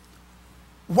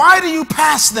 Why do you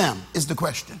pass them is the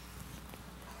question.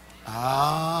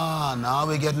 Ah, now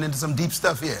we're getting into some deep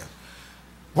stuff here.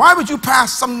 Why would you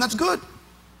pass something that's good?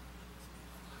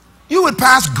 You would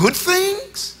pass good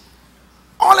things.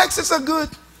 All exits are good.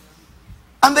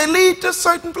 And they lead to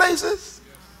certain places.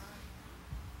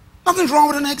 Nothing's wrong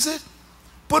with an exit.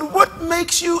 But what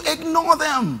makes you ignore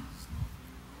them?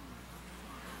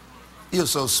 You're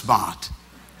so smart.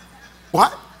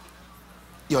 What?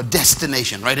 Your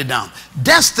destination. Write it down.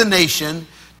 Destination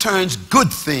turns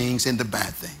good things into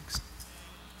bad things.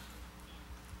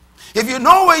 If you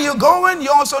know where you're going, you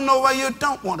also know where you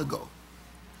don't want to go.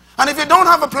 And if you don't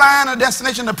have a plan, a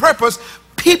destination, a purpose,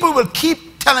 people will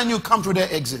keep telling you come through their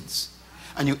exits.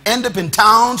 And you end up in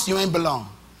towns you ain't belong.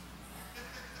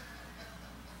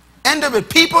 End up with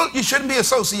people you shouldn't be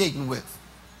associating with.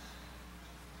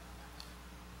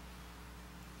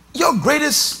 Your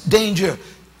greatest danger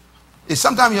is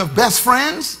sometimes your best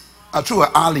friends are through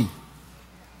an alley.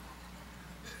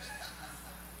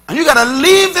 And you got to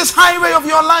leave this highway of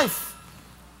your life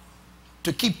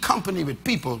to keep company with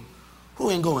people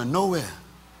who ain't going nowhere.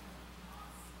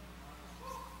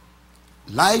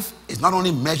 Life is not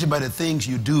only measured by the things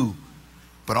you do,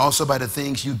 but also by the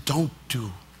things you don't do.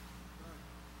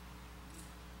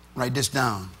 Write this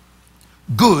down.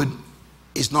 Good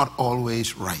is not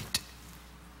always right.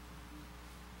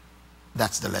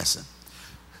 That's the lesson.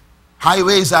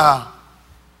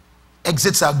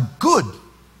 Exits are good,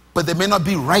 but they may not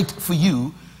be right for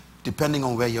you depending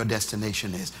on where your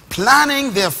destination is.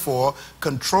 Planning, therefore,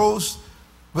 controls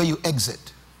where you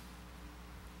exit.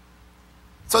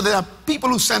 So there are people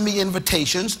who send me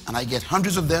invitations, and I get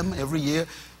hundreds of them every year.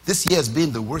 This year has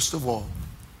been the worst of all.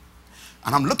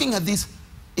 And I'm looking at these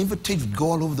invitations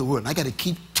go all over the world, and I got to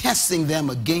keep testing them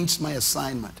against my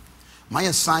assignment. My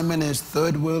assignment is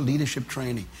third world leadership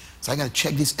training. So I got to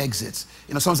check these exits.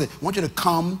 You know, someone said, I want you to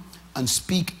come and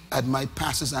speak at my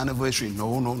pastor's anniversary.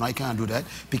 No, I can't do that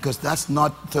because that's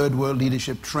not third world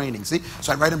leadership training. See?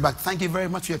 So I write them back, thank you very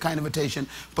much for your kind invitation,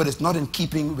 but it's not in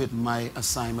keeping with my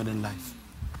assignment in life.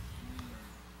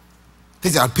 They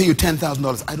say, I'll pay you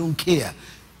 $10,000. I don't care.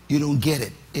 You don't get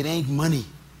it. It ain't money.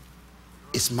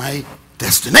 It's my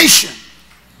destination.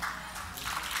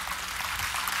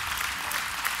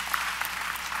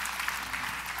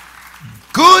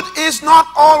 Good is not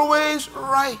always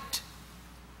right.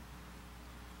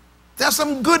 There's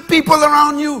some good people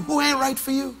around you who ain't right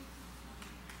for you.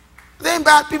 They ain't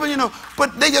bad people, you know,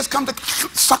 but they just come to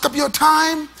suck up your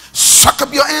time, suck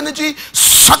up your energy,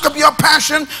 suck up your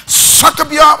passion, suck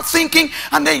up your thinking,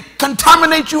 and they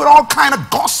contaminate you with all kind of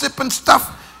gossip and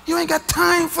stuff. You ain't got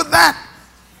time for that.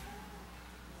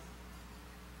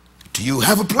 Do you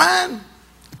have a plan?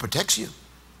 It protects you.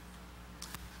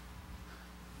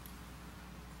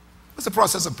 What's the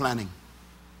process of planning?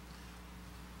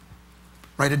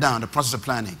 Write it down, the process of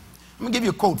planning. Let me give you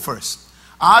a quote first.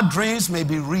 Our dreams may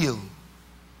be real,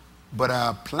 but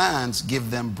our plans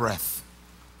give them breath.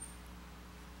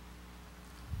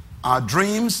 Our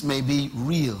dreams may be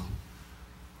real,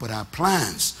 but our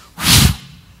plans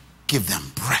give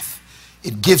them breath.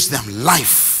 It gives them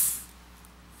life.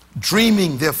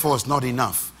 Dreaming, therefore, is not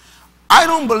enough. I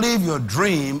don't believe your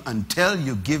dream until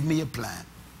you give me a plan.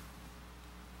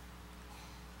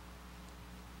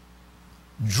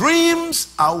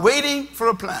 Dreams are waiting for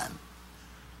a plan.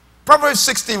 Proverbs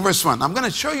 16 verse 1. I'm going to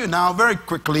show you now very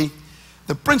quickly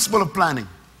the principle of planning.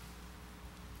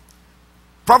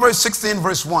 Proverbs 16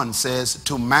 verse 1 says,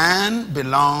 to man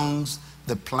belongs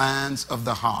the plans of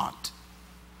the heart,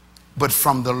 but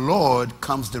from the Lord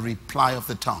comes the reply of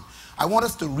the tongue. I want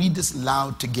us to read this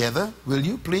loud together. Will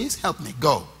you please help me?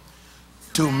 Go.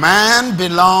 To man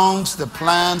belongs the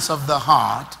plans of the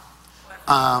heart.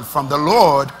 From the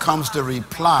Lord comes the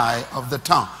reply of the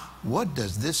tongue. What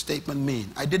does this statement mean?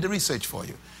 I did the research for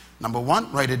you. Number one,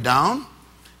 write it down.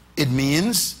 It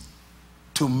means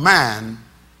to man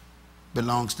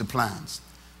belongs the plans.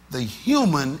 The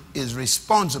human is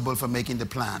responsible for making the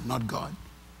plan, not God.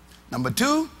 Number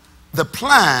two, the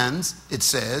plans, it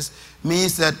says,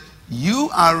 means that you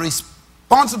are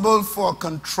responsible for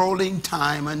controlling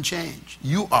time and change.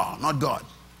 You are, not God.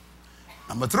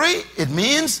 Number three, it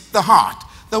means the heart.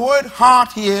 The word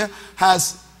heart here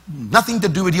has nothing to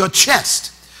do with your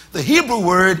chest. The Hebrew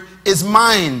word is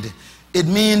mind. It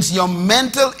means your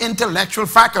mental, intellectual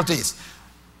faculties.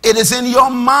 It is in your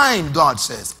mind, God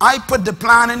says. I put the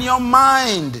plan in your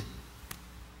mind.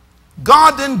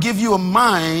 God didn't give you a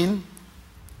mind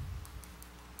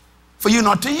for you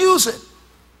not to use it.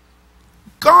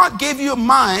 God gave you a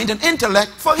mind and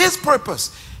intellect for his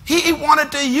purpose. He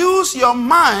wanted to use your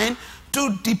mind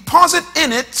to deposit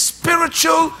in it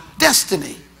spiritual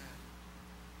destiny.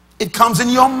 It comes in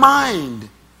your mind.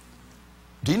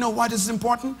 Do you know why this is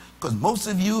important? Because most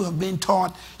of you have been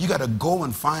taught you got to go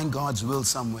and find God's will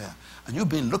somewhere. And you've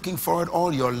been looking for it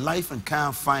all your life and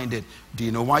can't find it. Do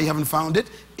you know why you haven't found it?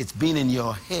 It's been in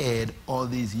your head all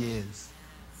these years.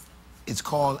 It's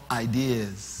called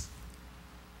ideas,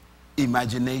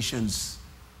 imaginations.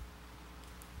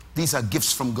 These are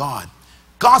gifts from God.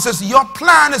 God says your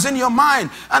plan is in your mind.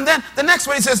 And then the next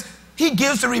one he says, he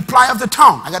gives the reply of the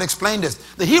tongue. I got to explain this.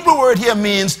 The Hebrew word here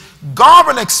means God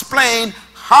will explain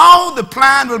how the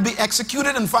plan will be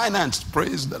executed and financed.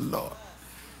 Praise the Lord.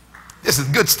 This is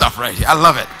good stuff right here. I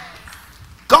love it.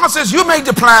 God says you make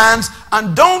the plans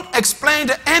and don't explain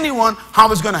to anyone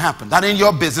how it's going to happen. That ain't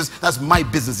your business. That's my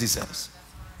business, he says.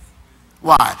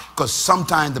 Why? Because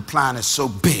sometimes the plan is so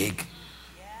big,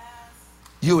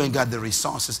 you ain't got the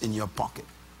resources in your pocket.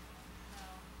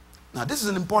 Now, this is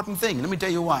an important thing. Let me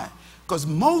tell you why. Because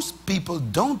most people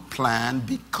don't plan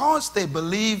because they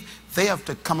believe they have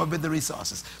to come up with the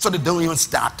resources. So they don't even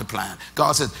start to plan.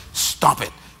 God says, stop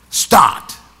it.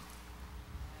 Start.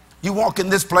 You walk in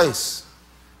this place,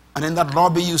 and in that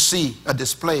lobby you see a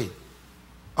display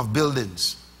of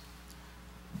buildings.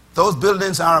 Those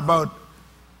buildings are about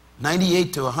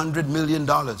 $98 to $100 million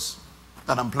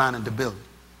that I'm planning to build.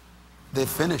 They're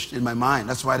finished in my mind.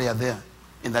 That's why they are there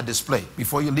in that display.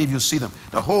 Before you leave, you'll see them.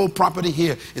 The whole property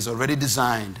here is already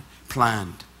designed,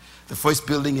 planned. The first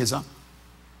building is up.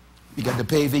 We got the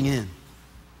paving in.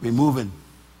 We're moving.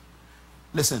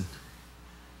 Listen,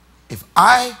 if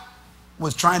I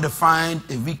was trying to find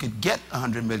if we could get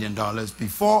 $100 million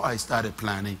before I started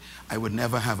planning, I would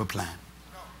never have a plan.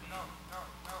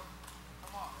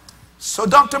 So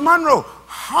Dr. Munroe,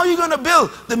 how are you going to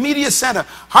build the media center?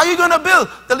 How are you going to build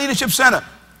the leadership center?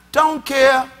 Don't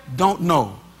care, don't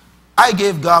know. I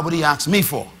gave God what he asked me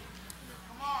for.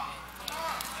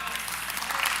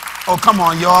 Oh, come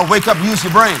on, y'all. Wake up, use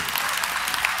your brain.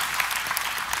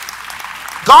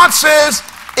 God says,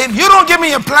 if you don't give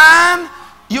me a plan,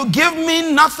 you give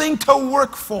me nothing to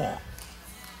work for.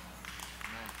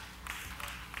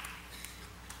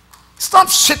 Stop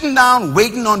sitting down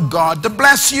waiting on God to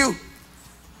bless you.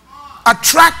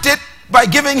 Attract it by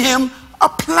giving him a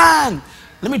plan.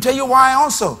 Let me tell you why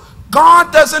also.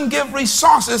 God doesn't give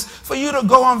resources for you to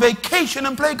go on vacation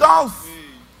and play golf.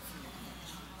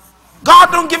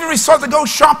 God don't give you resources to go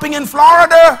shopping in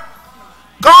Florida.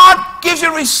 God gives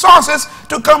you resources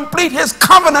to complete his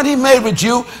covenant he made with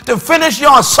you, to finish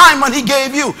your assignment he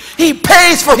gave you. He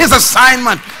pays for his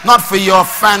assignment, not for your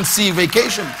fancy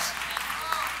vacations.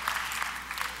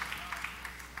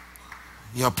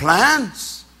 Your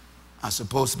plans are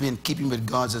supposed to be in keeping with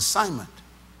God's assignment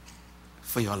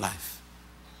for your life.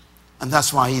 And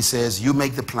that's why he says, you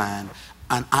make the plan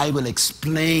and I will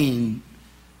explain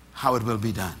how it will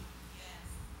be done.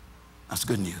 That's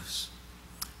good news.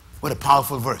 What a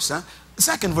powerful verse, huh? The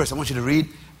second verse I want you to read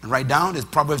and write down is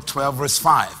Proverbs 12 verse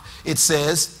 5. It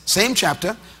says, same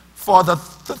chapter, for the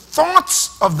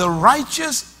thoughts of the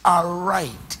righteous are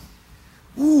right.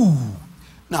 Ooh.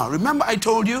 Now remember I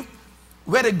told you,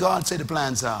 where did God say the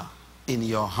plans are? In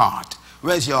your heart.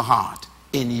 Where's your heart?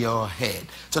 In your head.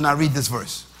 So now read this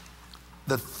verse.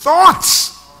 The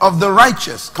thoughts of the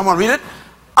righteous, come on, read it,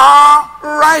 are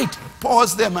right.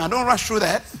 Pause there, man. Don't rush through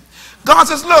that. God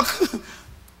says, look,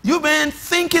 you've been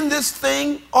thinking this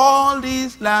thing all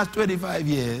these last 25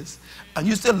 years, and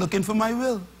you're still looking for my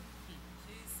will.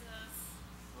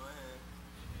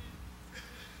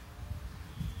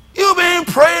 You've been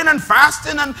praying and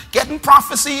fasting and getting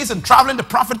prophecies and traveling to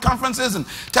prophet conferences and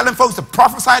telling folks to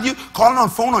prophesy to you, calling on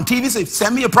phone, on TV, say,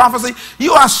 send me a prophecy.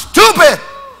 You are stupid.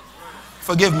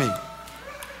 Forgive me.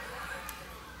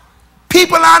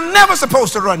 People are never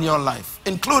supposed to run your life,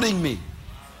 including me.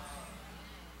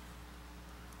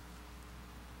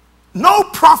 No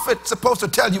prophet supposed to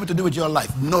tell you what to do with your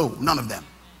life. No, none of them.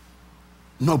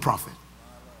 No prophet.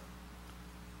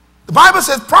 The Bible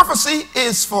says prophecy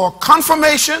is for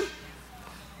confirmation,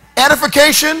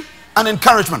 edification, and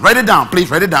encouragement. Write it down, please,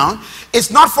 write it down. It's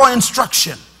not for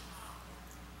instruction.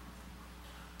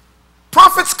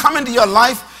 Prophets come into your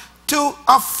life to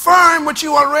affirm what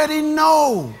you already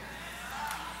know.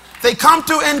 They come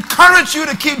to encourage you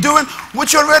to keep doing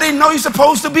what you already know you're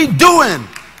supposed to be doing.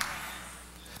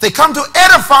 They come to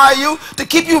edify you, to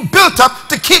keep you built up,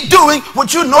 to keep doing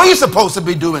what you know you're supposed to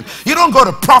be doing. You don't go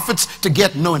to prophets to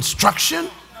get no instruction.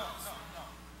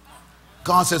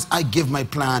 God says, I give my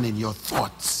plan in your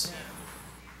thoughts.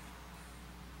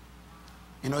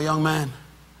 You know, young man,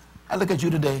 I look at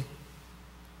you today.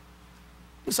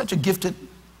 You're such a gifted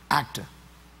actor.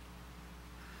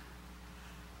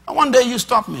 And one day you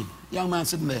stopped me, young man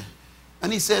sitting there,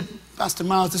 and he said, Pastor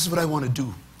Myles, this is what I want to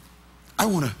do. I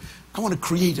want to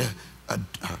create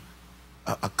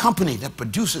a company that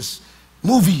produces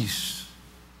movies.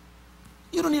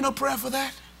 You don't need no prayer for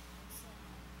that.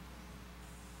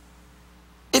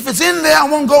 If it's in there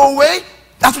and won't go away,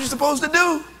 that's what you're supposed to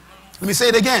do. Let me say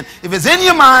it again. If it's in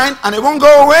your mind and it won't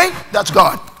go away, that's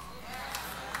God.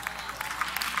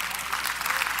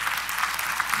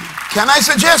 Can I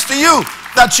suggest to you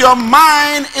that your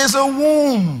mind is a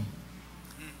womb?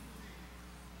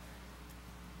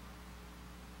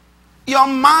 Your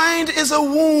mind is a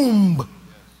womb.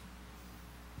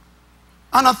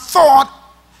 And a thought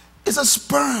is a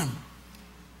sperm.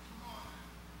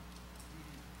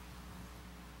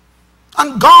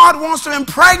 And God wants to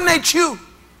impregnate you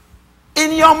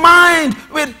in your mind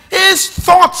with his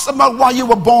thoughts about why you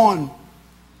were born.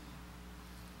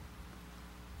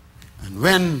 And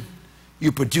when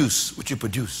you produce what you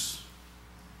produce,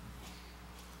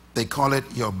 they call it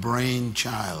your brain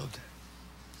child.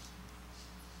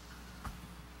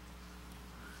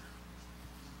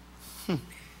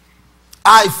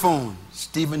 iPhone,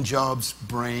 Stephen Jobs'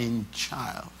 brain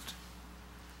child.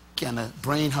 Can a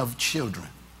brain have children?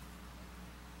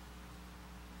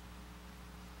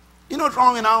 You know what's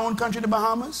wrong in our own country, the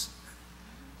Bahamas?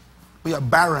 We are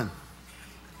barren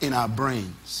in our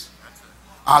brains.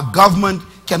 Our government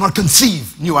cannot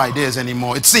conceive new ideas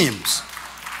anymore, it seems.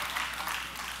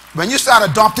 When you start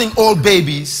adopting old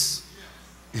babies,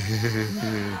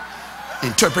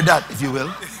 interpret that if you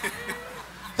will,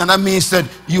 then that means that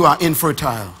you are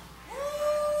infertile.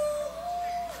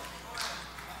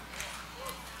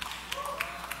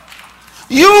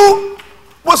 You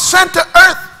were sent to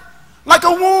earth like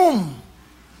a womb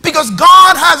because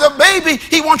God has a baby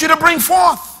he wants you to bring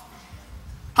forth.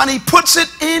 And he puts it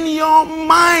in your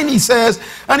mind, he says.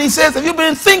 And he says, if you've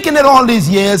been thinking it all these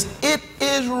years, it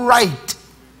is right.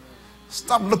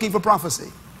 Stop looking for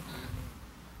prophecy.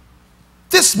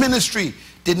 This ministry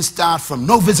didn't start from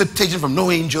no visitation from no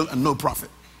angel and no prophet.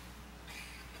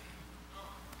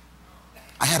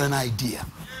 I had an idea.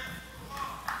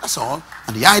 That's all.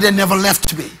 And the idea never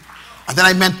left me. And then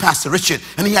I met Pastor Richard,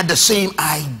 and he had the same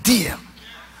idea.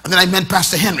 And then I met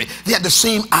Pastor Henry. They had the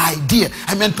same idea.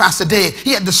 I met Pastor Dave.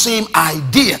 He had the same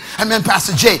idea. I met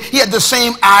Pastor Jay. He had the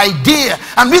same idea.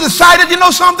 And we decided, you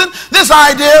know something? This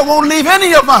idea won't leave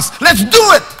any of us. Let's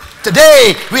do it.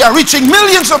 Today, we are reaching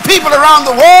millions of people around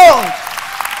the world.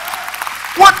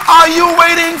 What are you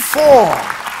waiting for?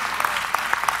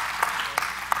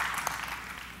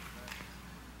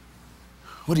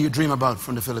 What do you dream about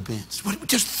from the Philippines?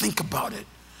 Just think about it.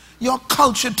 Your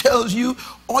culture tells you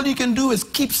all you can do is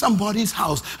keep somebody's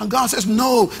house. And God says,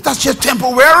 no, that's just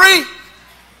temporary.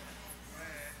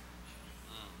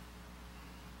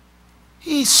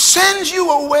 He sends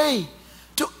you away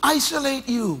to isolate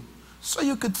you so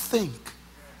you could think.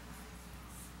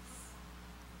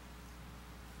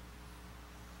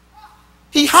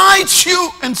 He hides you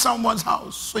in someone's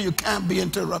house so you can't be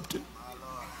interrupted.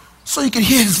 So you can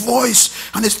hear his voice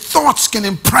and his thoughts can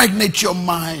impregnate your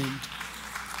mind.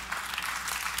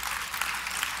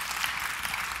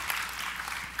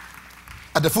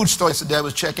 At the food store yesterday, I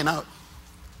was checking out.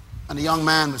 And a young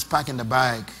man was packing the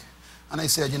bag. And I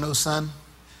said, you know, son,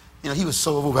 you know, he was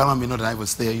so overwhelmed, you know, that I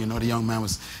was there. You know, the young man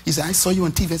was, he said, I saw you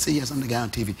on TV. I said, yes, I'm the guy on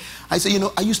TV. I said, you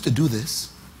know, I used to do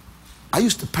this. I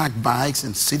used to pack bags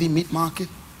in City Meat Market.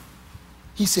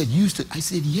 He said, you used to? I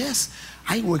said, yes.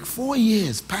 I worked 4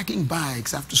 years packing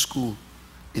bags after school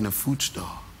in a food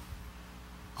store.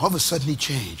 All of a sudden he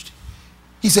changed.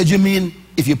 He said, you mean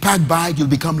if you pack bag, you'll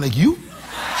become like you?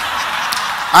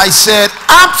 I said,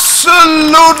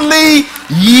 absolutely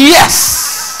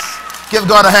yes. Give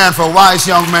God a hand for a wise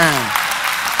young man.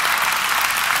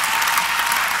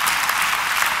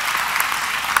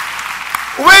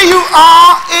 Where you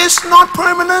are is not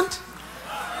permanent.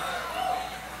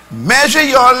 Measure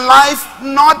your life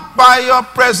not by your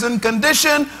present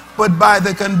condition, but by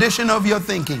the condition of your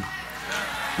thinking.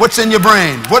 What's in your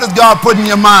brain? What does God put in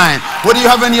your mind? What do you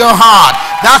have in your heart?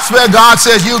 That's where God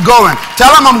says you're going.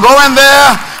 Tell him, I'm going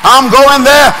there, I'm going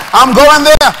there, I'm going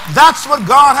there. That's what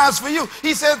God has for you.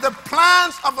 He says the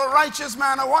plans of a righteous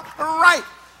man are what? Right.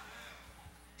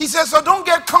 He says, so don't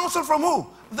get counsel from who?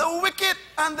 The wicked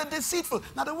and the deceitful.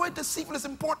 Now the word deceitful is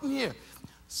important here.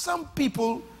 Some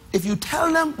people, if you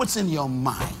tell them what's in your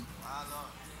mind,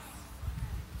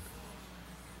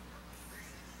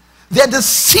 their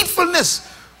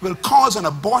deceitfulness will cause an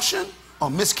abortion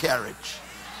or miscarriage.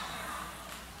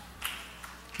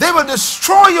 They will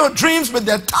destroy your dreams with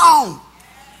their tongue.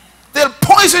 They'll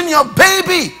poison your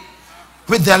baby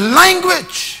with their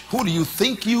language. Who do you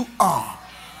think you are?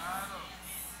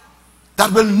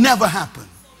 That will never happen.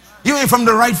 You ain't from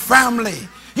the right family.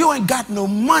 You ain't got no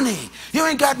money. You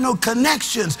ain't got no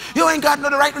connections. You ain't got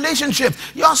no the right relationship.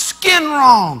 Your skin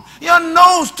wrong. Your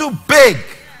nose too big.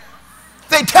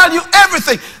 They tell you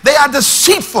everything. They are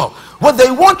deceitful. What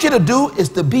they want you to do is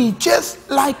to be just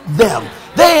like them.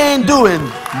 They ain't doing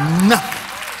nothing.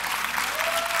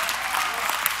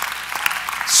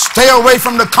 Stay away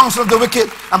from the counsel of the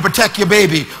wicked and protect your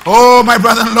baby. Oh, my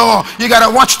brother-in-law, you got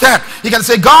to watch that. You got to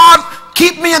say, God,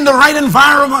 keep me in the right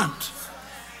environment.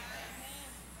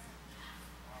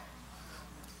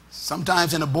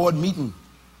 Sometimes in a board meeting,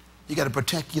 you got to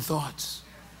protect your thoughts.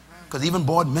 Because even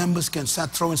board members can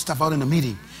start throwing stuff out in a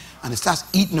meeting and it starts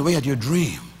eating away at your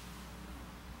dream.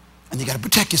 And you got to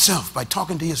protect yourself by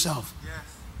talking to yourself.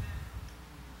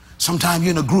 Sometimes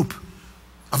you're in a group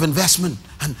of investment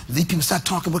and these people start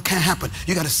talking what can't happen.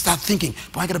 You got to start thinking,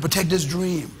 boy, I got to protect this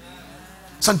dream.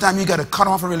 Sometimes you got to cut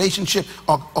off a relationship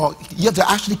or you have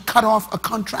to actually cut off a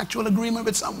contractual agreement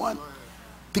with someone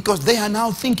because they are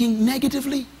now thinking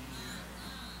negatively.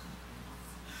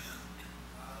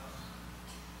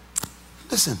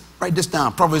 Listen, write this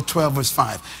down. Proverbs 12 verse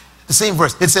 5. The same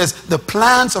verse. It says, the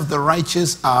plans of the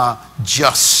righteous are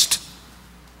just,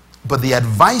 but the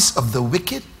advice of the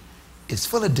wicked is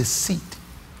full of deceit.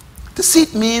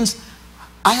 Deceit means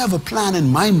I have a plan in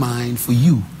my mind for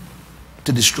you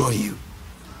to destroy you.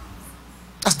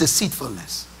 That's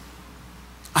deceitfulness.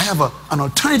 I have an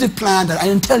alternative plan that I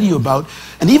didn't tell you about,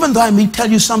 and even though I may tell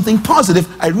you something positive,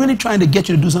 I'm really trying to get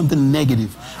you to do something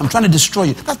negative. I'm trying to destroy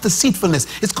you. That's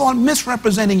deceitfulness. It's called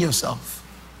misrepresenting yourself.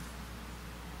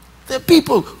 There are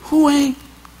people who they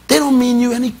don't mean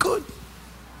you any good.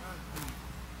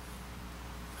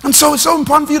 And so it's so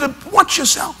important for you to watch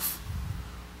yourself.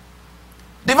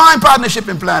 Divine partnership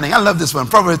in planning. I love this one.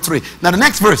 Proverbs 3. Now the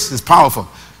next verse is powerful.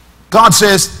 God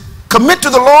says, commit to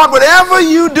the Lord whatever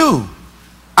you do,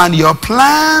 and your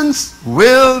plans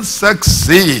will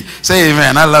succeed. Say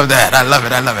amen. I love that. I love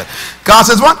it. I love it. God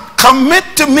says what? Commit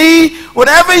to me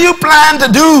whatever you plan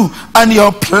to do, and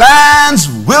your plans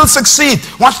will succeed.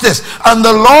 Watch this. And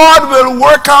the Lord will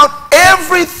work out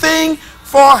everything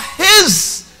for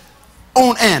his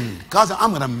own end. God said, I'm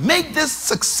going to make this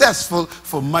successful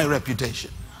for my reputation.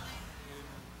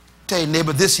 Tell your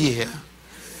neighbor, this year,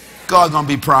 God's going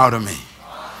to be proud of me.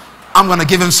 I'm going to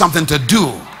give him something to do,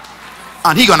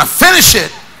 and he's going to finish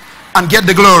it and get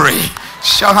the glory.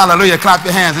 Shout hallelujah. Clap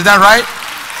your hands. Is that right?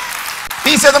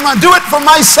 He said, I'm going to do it for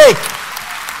my sake.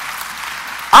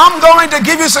 I'm going to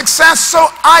give you success so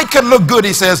I can look good.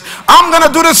 He says, I'm going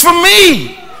to do this for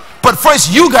me, but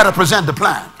first you got to present the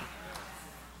plan.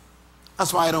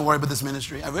 That's why I don't worry about this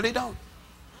ministry. I really don't.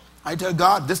 I tell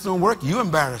God, this don't work. You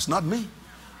embarrassed, not me.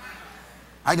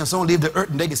 I can soon leave the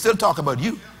earth and they can still talk about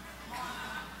you.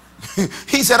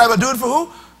 He said, I will do it for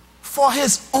who? For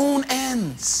his own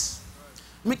ends.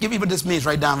 Let me give you what this means.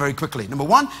 Write down very quickly. Number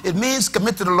one, it means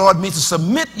commit to the Lord means to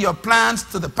submit your plans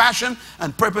to the passion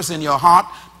and purpose in your heart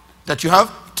that you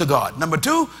have to God. Number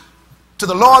two, to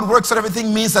the Lord works out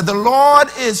everything means that the Lord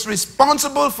is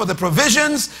responsible for the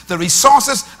provisions, the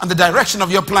resources, and the direction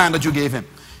of your plan that you gave him.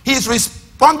 He is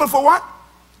responsible for what?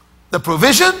 The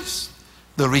provisions,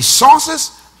 the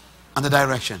resources, and the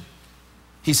direction.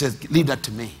 He says, leave that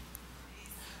to me.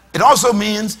 It also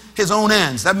means his own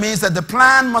ends. That means that the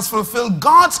plan must fulfill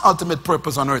God's ultimate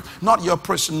purpose on earth, not your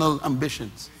personal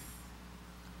ambitions.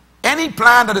 Any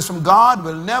plan that is from God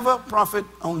will never profit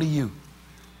only you.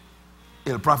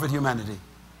 It'll profit humanity.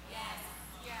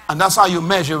 And that's how you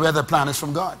measure whether the plan is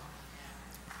from God.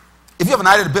 If you have an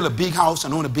idea to build a big house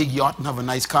and own a big yacht and have a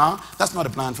nice car, that's not a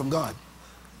plan from God.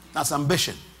 That's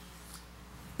ambition.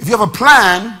 If you have a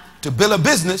plan to build a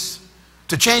business,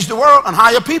 to change the world and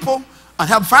hire people and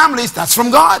help families, that's from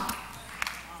God.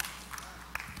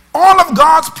 All of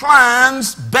God's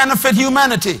plans benefit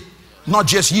humanity, not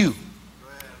just you.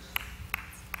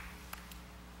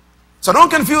 So don't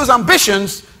confuse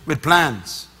ambitions with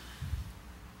plans.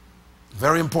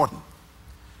 Very important.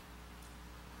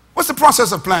 What's the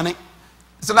process of planning?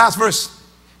 It's the last verse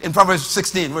in Proverbs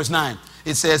 16 verse 9.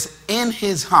 It says, in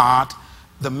his heart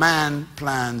the man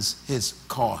plans his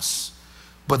course,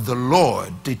 but the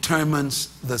Lord determines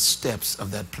the steps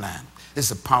of that plan. This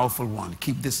is a powerful one.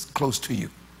 Keep this close to you.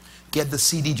 Get the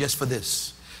CD just for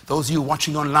this. Those of you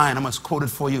watching online, I must quote it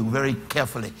for you very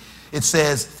carefully. It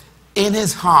says, in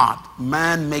his heart,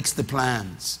 man makes the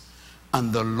plans,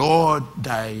 and the Lord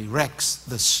directs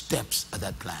the steps of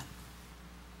that plan.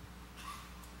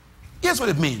 Here's what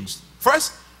it means.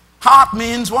 First, heart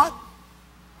means what?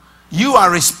 You are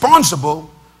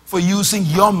responsible for using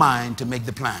your mind to make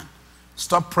the plan.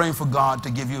 Stop praying for God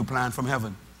to give you a plan from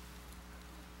heaven.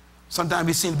 Sometimes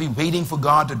we seem to be waiting for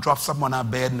God to drop something on our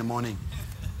bed in the morning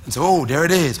and say, oh, there it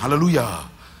is, hallelujah.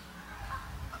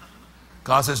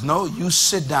 God says, no, you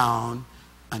sit down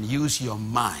and use your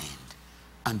mind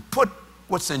and put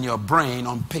what's in your brain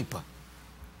on paper.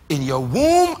 In your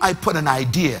womb, I put an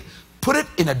idea. Put it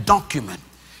in a document.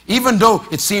 Even though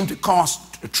it seemed to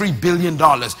cost $3 billion,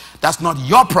 that's not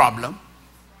your problem.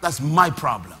 That's my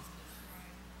problem.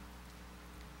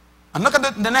 And look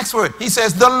at the next word. He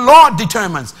says, the Lord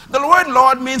determines. The word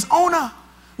Lord means owner,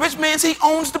 which means he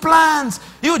owns the plans.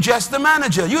 You're just the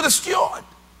manager. You're the steward.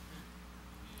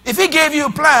 If he gave you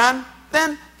a plan,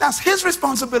 then that's his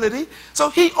responsibility.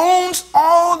 So he owns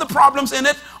all the problems in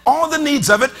it, all the needs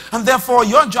of it, and therefore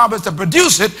your job is to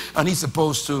produce it, and he's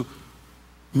supposed to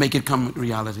make it come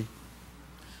reality.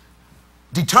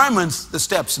 Determines the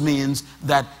steps means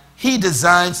that he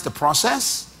designs the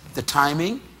process, the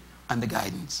timing, and the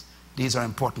guidance. These are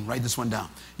important. Write this one down.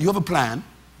 You have a plan.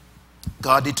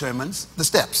 God determines the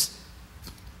steps.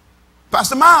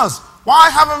 Pastor Myles, why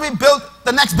haven't we built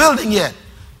the next building yet?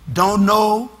 Don't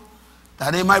know.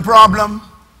 That ain't my problem.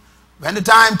 When the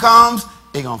time comes,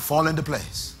 it's going to fall into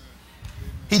place.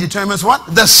 He determines what?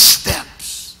 The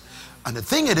steps. And the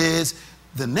thing it is,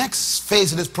 the next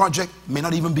phase of this project may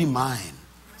not even be mine.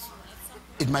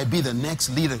 It might be the next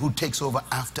leader who takes over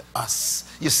after us.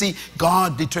 You see,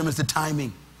 God determines the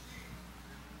timing.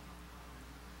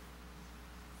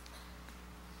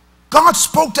 God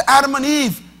spoke to Adam and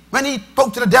Eve when he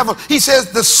spoke to the devil. He says,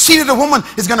 the seed of the woman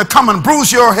is going to come and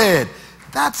bruise your head.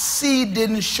 That seed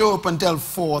didn't show up until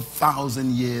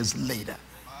 4,000 years later.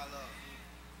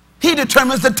 He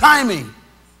determines the timing.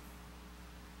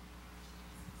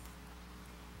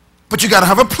 But you got to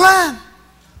have a plan.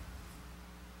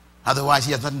 Otherwise,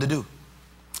 he has nothing to do.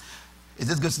 Is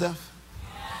this good stuff?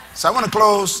 So I want to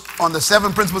close on the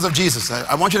 7 principles of Jesus.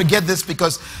 I want you to get this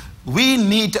because we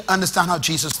need to understand how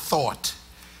Jesus thought.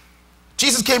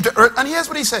 Jesus came to earth, and here's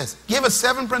what he says. He gave us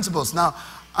 7 principles. Now,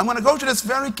 I'm going to go to this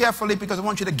very carefully because I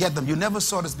want you to get them. You never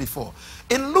saw this before.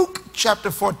 In Luke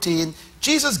chapter 14,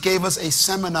 Jesus gave us a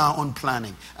seminar on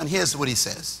planning. And here's what he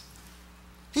says.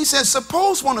 He says,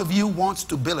 suppose one of you wants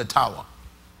to build a tower.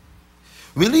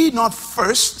 Will he not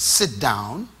first sit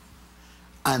down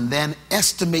and then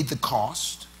estimate the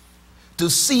cost to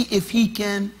see if he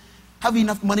can have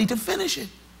enough money to finish it?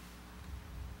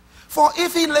 For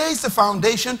if he lays the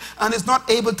foundation and is not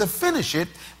able to finish it,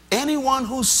 anyone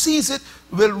who sees it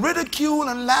will ridicule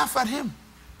and laugh at him,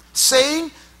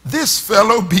 saying, this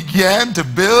fellow began to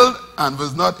build and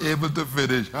was not able to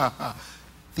finish.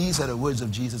 These are the words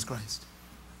of Jesus Christ.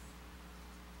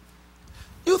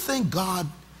 You think God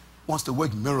wants to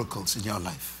work miracles in your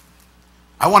life?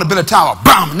 I want to build a tower.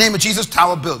 Bam! Name of Jesus,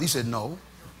 tower built. He said, no.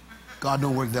 God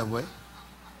don't work that way.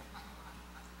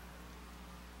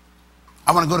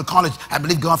 I want to go to college. I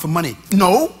believe God for money.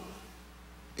 No.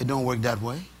 It don't work that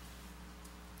way.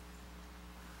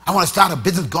 I want to start a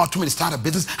business. God told me to start a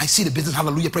business. I see the business.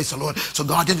 Hallelujah. Praise the Lord. So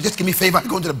God, just give me favor. I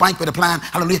go into the bank with a plan.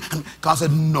 Hallelujah. And God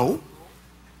said, no.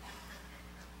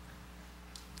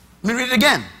 Let me read it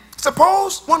again.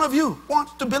 Suppose one of you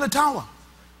wants to build a tower.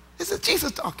 This is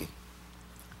Jesus talking.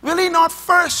 Will he not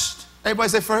first? Everybody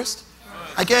say first.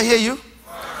 I can't hear you.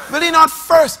 First. Will he not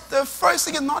first? The first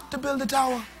thing is not to build a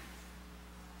tower.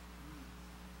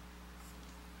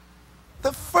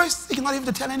 The first thing is not even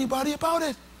to tell anybody about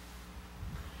it.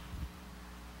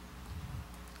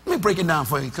 Let me break it down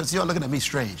for you because you're looking at me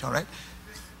strange, all right?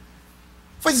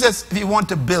 First, he says, if you want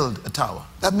to build a tower,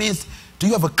 that means, do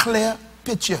you have a clear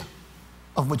picture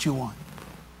of what you want?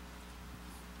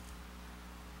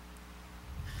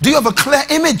 Do you have a clear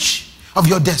image of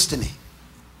your destiny?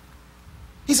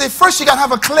 He said, first you got to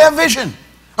have a clear vision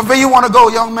of where you want to go,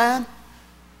 young man.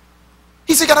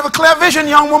 He said, you got to have a clear vision,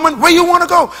 young woman, where you want to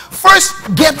go.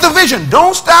 First, get the vision.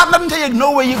 Don't start letting tell you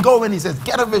know where you're going. He says,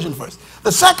 get a vision first.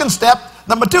 The second step,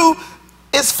 number 2,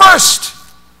 is first.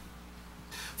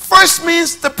 First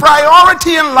means the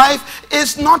priority in life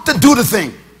is not to do the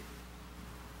thing.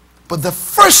 But the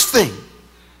first thing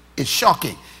is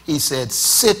shocking. He said,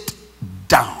 sit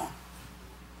down.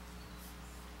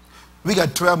 We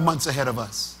got 12 months ahead of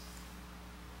us.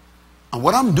 And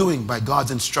what I'm doing by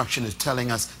God's instruction is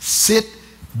telling us, sit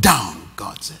down,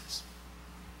 God says.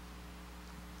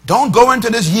 Don't go into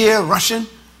this year rushing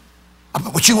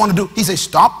about what you want to do. He says,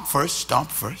 stop first,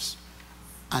 stop first.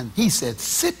 And he said,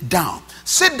 sit down.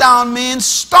 Sit down means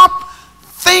stop,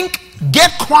 think,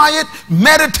 get quiet,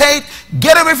 meditate,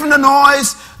 get away from the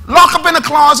noise, lock up in the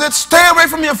closet, stay away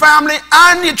from your family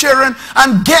and your children,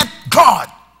 and get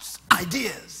God's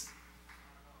ideas.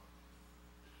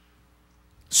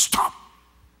 Stop.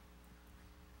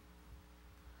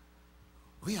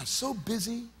 We are so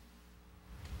busy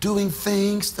doing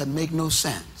things that make no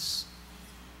sense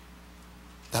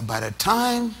that by the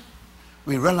time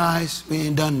we realize we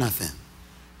ain't done nothing,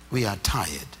 we are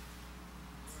tired.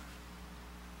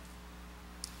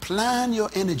 Plan your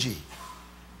energy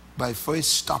by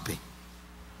first stopping.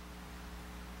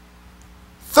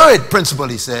 Third principle,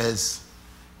 he says,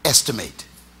 estimate.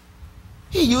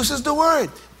 He uses the word.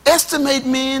 Estimate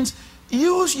means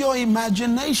use your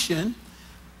imagination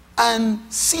and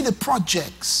see the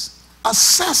projects,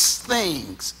 assess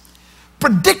things,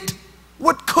 predict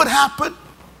what could happen.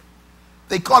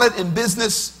 They call it in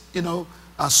business,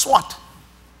 a SWOT.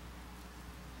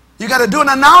 You got to do an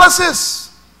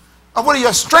analysis of what are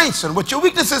your strengths and what your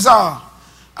weaknesses are,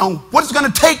 and what it's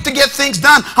going to take to get things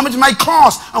done, how much it might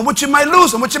cost, and what you might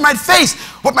lose, and what you might face,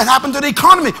 what might happen to the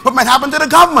economy, what might happen to the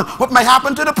government, what might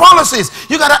happen to the policies.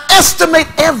 You got to estimate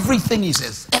everything, he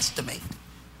says. Estimate.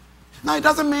 Now, it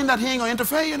doesn't mean that he ain't going to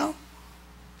interfere,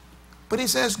 But he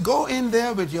says, go in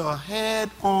there with your head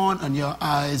on and your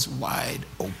eyes wide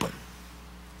open.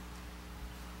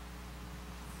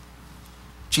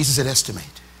 Jesus said,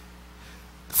 estimate.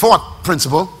 Fourth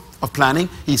principle of planning,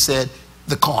 he said,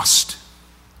 the cost.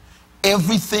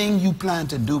 Everything you plan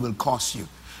to do will cost you.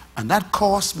 And that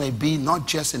cost may be not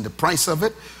just in the price of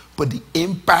it, but the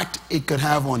impact it could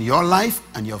have on your life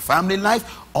and your family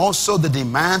life. Also the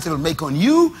demands it will make on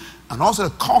you, and also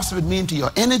the cost of it mean to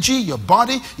your energy, your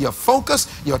body, your focus,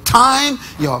 your time,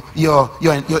 your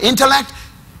intellect.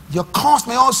 Your cost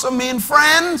may also mean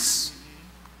friends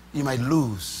you might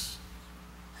lose.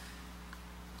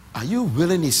 Are you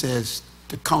willing, he says,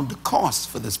 to count the cost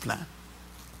for this plan?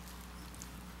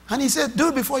 And he said, do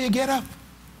it before you get up.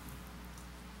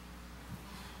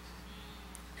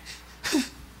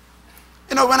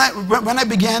 When I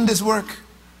began this work,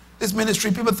 this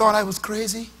ministry, people thought I was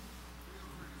crazy.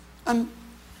 And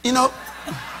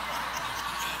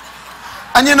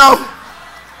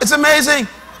it's amazing.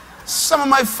 Some of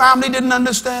my family didn't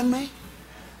understand me.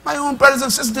 My own brothers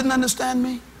and sisters didn't understand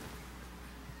me.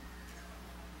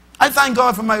 I thank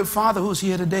God for my father who's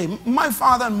here today. My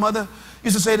father and mother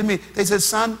used to say to me, they said,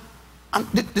 son,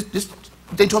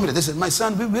 they told me that, they said, my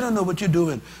son, we don't know what you're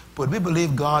doing, but we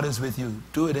believe God is with you.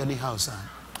 Do it anyhow, son.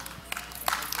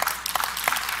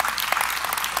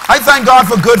 I thank God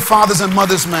for good fathers and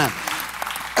mothers, man.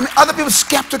 I mean, other people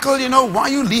skeptical, why are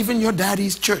you leaving your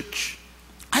daddy's church?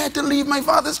 I had to leave my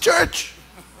father's church.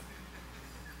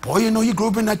 Boy, you grew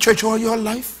up in that church all your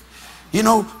life.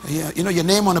 Your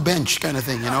name on a bench kind of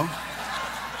thing, And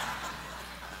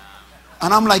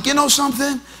I'm like,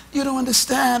 something? You don't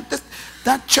understand.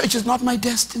 That church is not my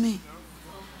destiny.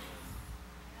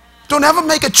 Don't ever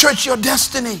make a church your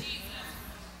destiny.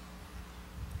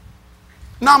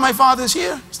 Now my father's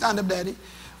here. Stand up, daddy.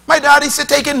 My daddy's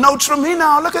taking notes from me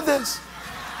now. Look at this.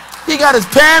 He got his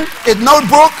pen, his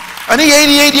notebook, and he's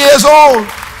 88 years old.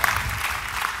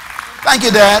 Thank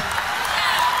you, Dad.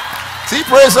 See,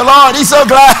 praise the Lord. He's so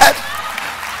glad.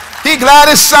 He's glad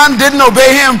his son didn't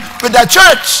obey him with that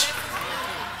church.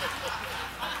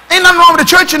 Ain't nothing wrong with the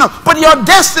church, but your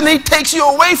destiny takes you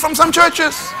away from some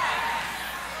churches.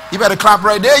 You better clap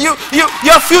right there.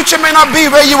 Your future may not be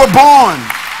where you were born.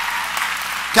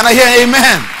 Can I hear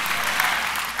amen?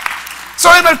 So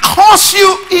it will cost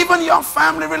you even your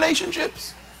family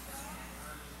relationships.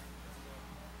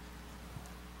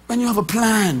 When you have a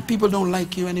plan, people don't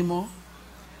like you anymore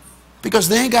because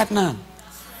they ain't got none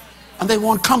and they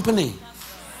want company.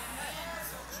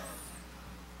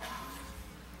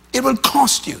 It will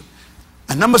cost you.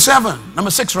 And number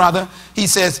six, he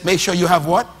says, make sure you have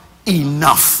what?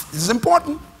 Enough. This is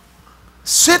important.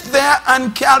 Sit there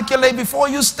and calculate before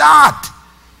you start.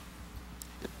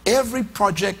 Every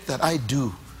project that I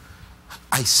do,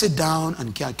 I sit down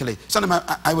and calculate. Sometimes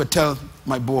I would tell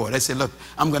my board, I say, look,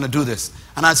 I'm going to do this.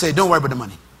 And I'd say, don't worry about the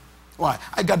money. Why?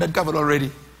 I got that covered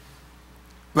already.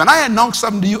 When I announce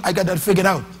something to you, I got that figured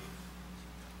out.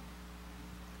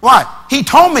 Why? He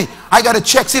told me I got to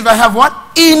check, see if I have what?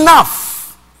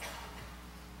 Enough.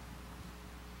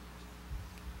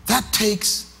 That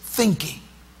takes thinking,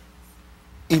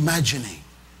 imagining,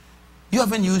 You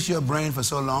haven't used your brain for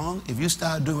so long. If you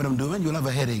start doing what I'm doing, you'll have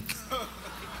a headache.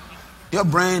 Your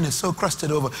brain is so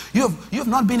crusted over. You have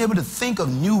not been able to think of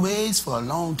new ways for a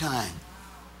long time.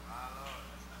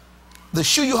 The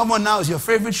shoe you have on now is your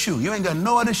favorite shoe. You ain't got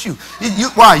no other shoe.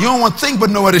 Why? You don't want to think but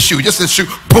no other shoe. Just a shoe.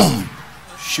 Boom.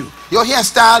 Shoe. Your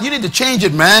hairstyle, you need to change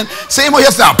it, man. Same old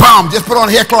hairstyle. Boom. Just put on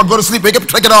a hair cloth, go to sleep, wake up,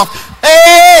 take it off.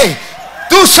 Hey!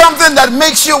 Do something that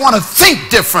makes you want to think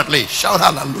differently. Shout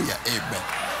hallelujah. Amen.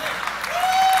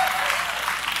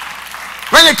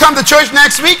 When you come to church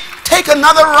next week, take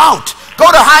another route.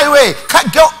 Go to highway.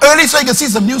 Go early so you can see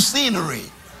some new scenery.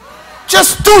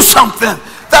 Just do something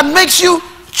that makes you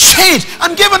change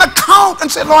and give an account and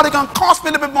say, Lord, it can cost me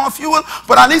a little bit more fuel,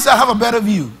 but at least I have a better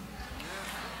view.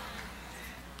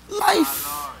 Life.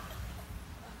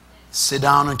 Sit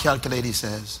down and calculate, he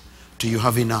says. Do you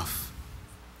have enough?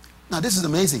 Now this is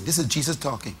amazing. This is Jesus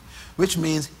talking, which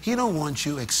means he don't want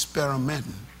you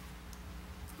experimenting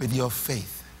with your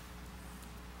faith.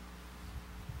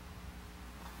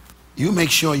 You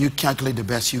make sure you calculate the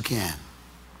best you can,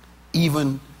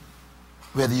 even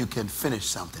whether you can finish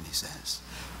something, he says.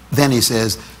 Then he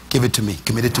says, give it to me,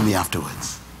 commit it to me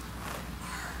afterwards.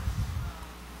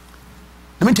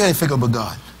 Let me tell you a figure about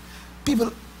God.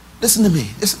 People, listen to me.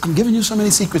 I'm giving you so many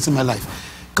secrets in my life.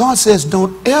 God says,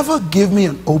 don't ever give me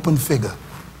an open figure.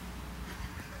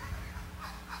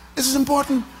 This is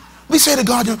important. We say to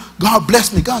God, God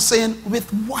bless me. God's saying,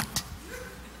 with what?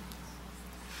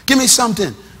 Give me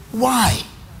something. Why?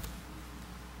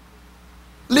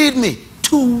 Lead me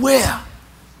to where?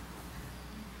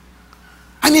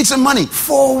 I need some money.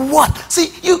 For what?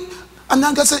 See, and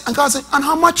then God said, and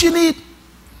how much you need?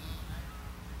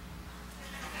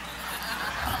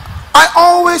 I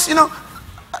always,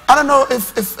 I don't know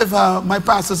if my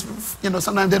pastors,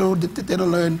 sometimes they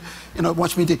don't learn,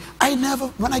 watch me. I never,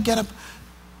 when I get up,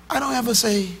 I don't ever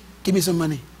say, give me some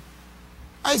money.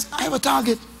 I have a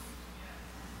target.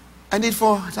 I need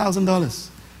 $4,000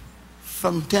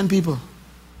 from 10 people.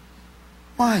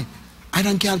 Why? I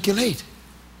don't calculate.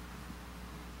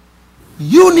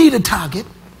 You need a target.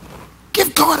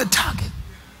 Give God a target.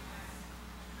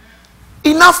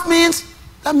 Enough means,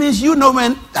 that means you know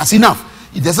when that's enough.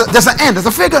 There's an end, there's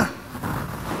a figure.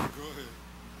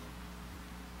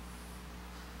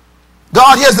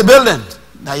 God, here's the building.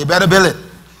 Now you better build it.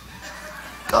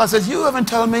 God says, you haven't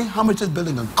told me how much this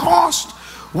building going to cost,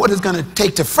 what it's going to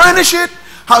take to furnish it,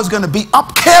 how it's going to be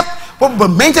upkept, what will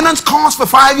maintenance cost for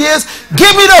 5 years.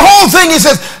 Give me the whole thing. He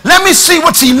says, let me see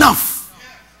what's enough.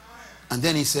 And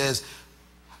then he says,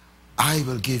 I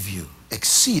will give you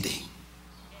exceeding.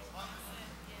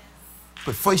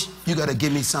 But first, you got to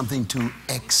give me something to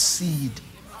exceed.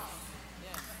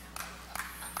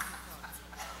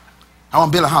 I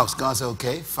want to build a house. God said,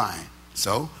 okay, fine.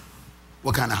 So,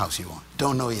 what kind of house you want?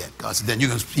 Don't know yet. God said, then you're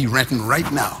going to be renting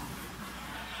right now.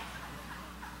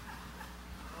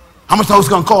 How much the house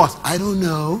going to cost? I don't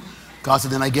know. God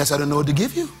said, then I guess I don't know what to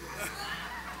give you.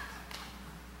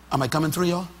 Am I coming through,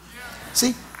 y'all?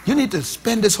 See, you need to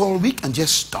spend this whole week and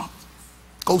just stop.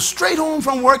 Go straight home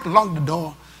from work, lock the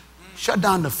door, shut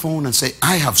down the phone and say,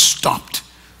 I have stopped.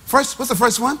 First, what's the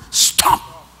first one? Stop.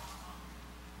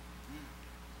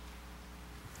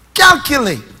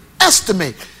 Calculate,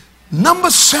 estimate. Number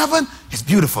 7 is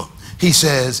beautiful. He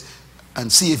says,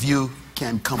 and see if you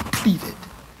can complete it.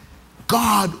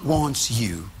 God wants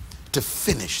you to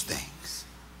finish things.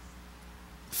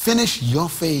 Finish your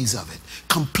phase of it.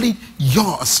 Complete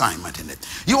your assignment in it.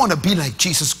 You want to be like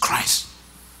Jesus Christ,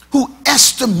 who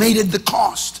estimated the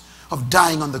cost of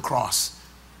dying on the cross.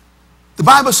 The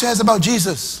Bible says about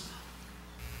Jesus,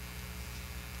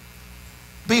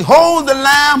 behold the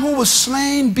Lamb who was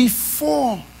slain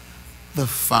before the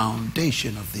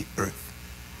foundation of the earth.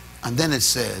 And then it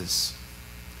says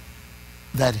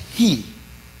that he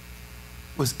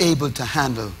was able to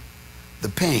handle the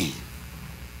pain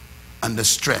and the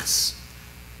stress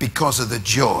because of the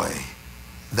joy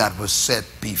that was set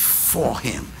before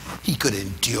him. He could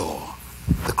endure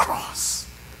the cross.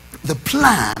 The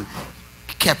plan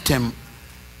kept him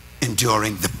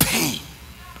enduring the pain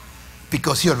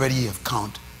because he already have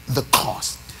counted the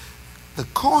cost. The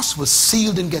cost was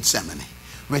sealed in Gethsemane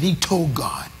when he told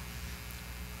God,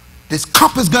 this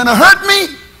cup is going to hurt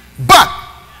me, but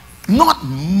not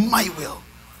my will.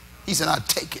 He said, I'll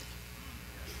take it.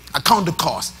 I count the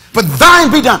cost. But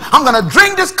thine be done. I'm going to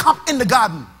drink this cup in the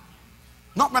garden.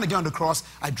 Not when I get on the cross.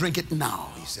 I drink it now,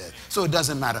 he said. So it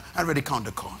doesn't matter. I already count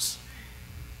the cost.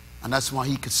 And that's why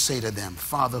he could say to them,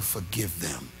 Father, forgive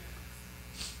them,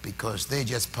 because they're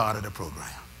just part of the program.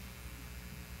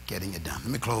 Getting it done.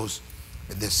 Let me close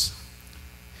with this.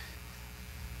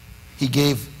 He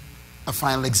gave a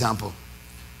final example.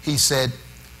 He said,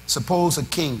 suppose a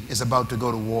king is about to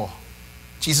go to war.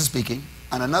 Jesus speaking,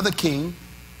 and another king,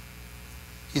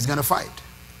 he's going to fight.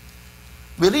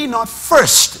 Will he not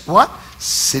first, what?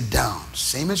 Sit down,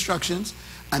 same instructions,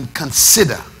 and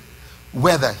consider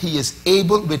whether he is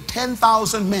able with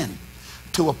 10,000 men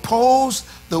to oppose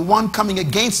the one coming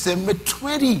against him with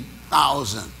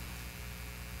 20,000.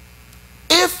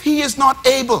 If he is not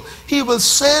able, he will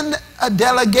send a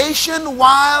delegation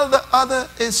while the other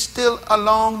is still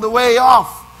along the way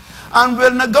off, and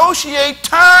will negotiate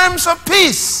terms of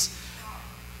peace.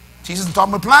 Jesus is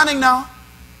talking about planning now.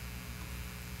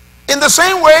 In the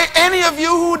same way, any of you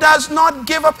who does not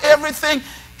give up everything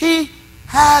he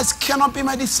has cannot be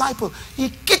my disciple. He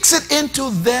kicks it into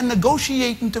their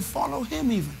negotiating to follow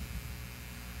him even.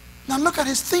 Now look at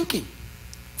his thinking.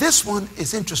 This one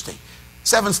is interesting.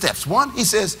 7 steps. 1, he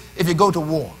says, if you go to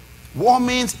war. War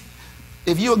means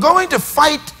if you're going to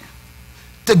fight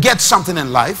to get something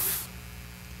in life,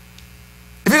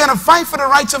 if you're going to fight for the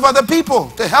rights of other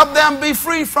people, to help them be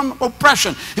free from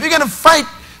oppression, if you're going to fight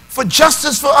for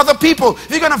justice for other people, if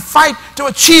you're going to fight to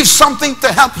achieve something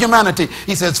to help humanity,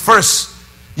 he says, first,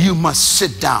 you must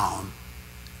sit down,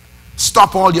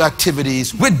 stop all your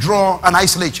activities, withdraw and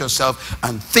isolate yourself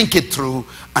and think it through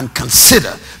and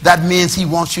consider. That means he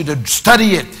wants you to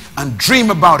study it and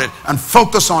dream about it and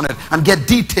focus on it and get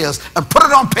details and put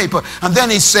it on paper. And then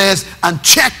he says, and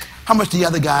check how much the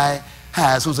other guy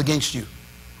has who's against you.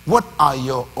 What are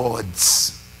your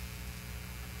odds?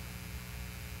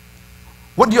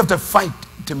 What do you have to fight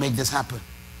to make this happen?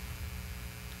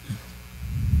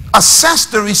 Assess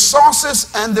the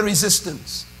resources and the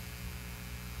resistance.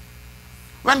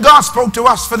 When God spoke to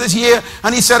us for this year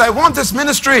and he said, I want this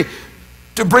ministry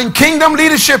to bring kingdom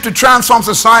leadership to transform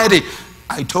society,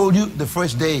 I told you the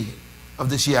first day of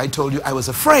this year, I told you I was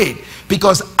afraid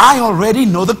because I already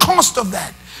know the cost of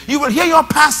that. You will hear your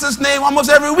pastor's name almost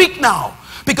every week now,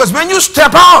 because when you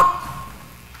step out,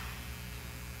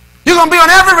 you're going to be on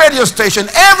every radio station,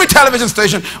 every television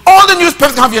station, all the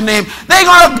newspapers have your name. They're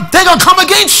going to come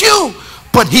against you.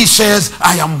 But he says,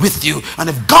 I am with you. And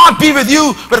if God be with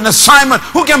you with an assignment,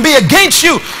 who can be against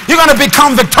you? You're going to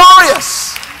become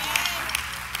victorious.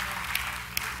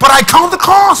 But I count the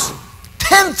cost.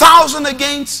 10,000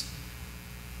 against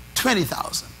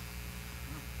 20,000.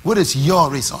 What is your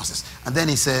resources? And then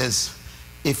he says,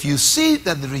 if you see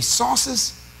that the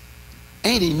resources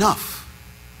ain't enough,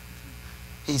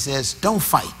 he says, don't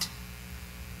fight.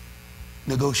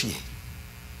 Negotiate.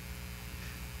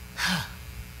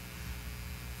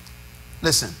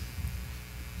 Listen,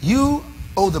 you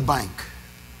owe the bank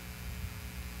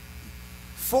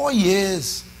 4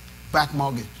 years back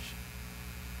mortgage,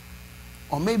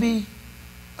 or maybe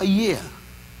a year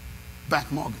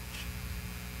back mortgage.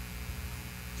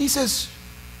 He says,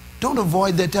 don't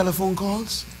avoid their telephone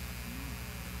calls.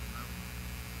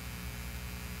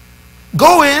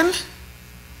 Go in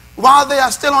while they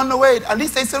are still on the way. At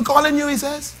least they're still calling you, he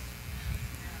says.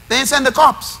 They ain't send the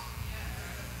cops.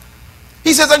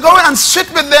 He says, and go in and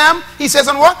sit with them. He says,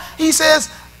 and what? He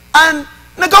says, and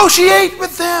negotiate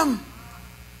with them.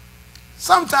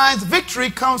 Sometimes victory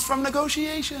comes from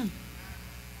negotiation.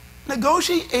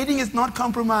 Negotiating is not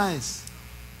compromise.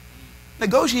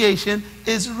 Negotiation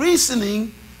is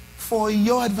reasoning for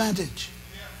your advantage.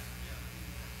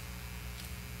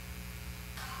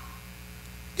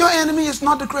 Your enemy is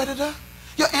not the creditor.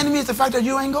 Your enemy is the fact that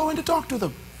you ain't going to talk to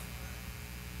them.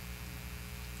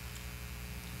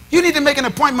 You need to make an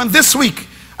appointment this week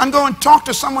and go and talk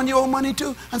to someone you owe money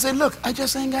to and say, look, I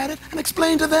just ain't got it, and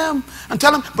explain to them and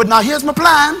tell them, but now here's my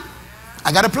plan.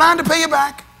 I got a plan to pay you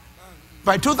back.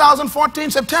 By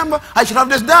 2014, September, I should have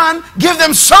this done. Give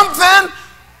them something.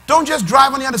 Don't just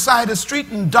drive on the other side of the street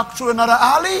and duck through another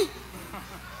alley.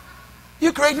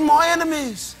 You're creating more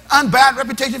enemies and bad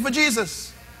reputation for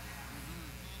Jesus.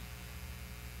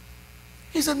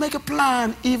 He said, make a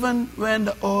plan even when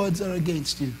the odds are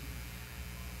against you.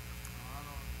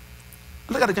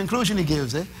 Look at the conclusion he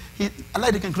gives. I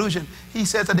like the conclusion. He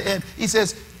says at the end, he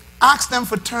says, ask them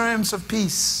for terms of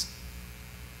peace.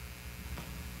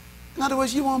 In other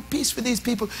words, you want peace for these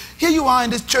people. Here you are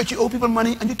in this church, you owe people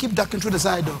money, and you keep ducking through the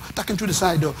side door, ducking through the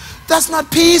side door. That's not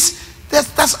peace.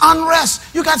 That's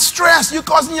unrest. You got stress. You're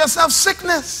causing yourself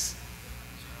sickness.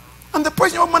 And the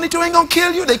person you owe money to ain't going to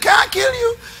kill you. They can't kill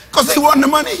you because they want the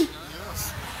money.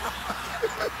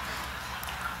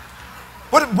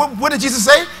 What did Jesus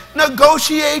say?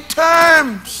 Negotiate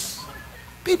terms.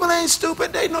 People ain't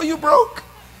stupid. They know you broke.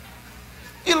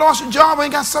 You lost your job,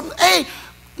 ain't got something. Hey,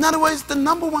 in other words, the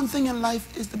number one thing in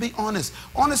life is to be honest.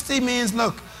 Honesty means,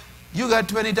 look, You got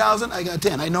 20,000, I got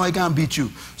 10. I know I can't beat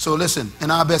you. So listen, in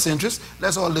our best interest,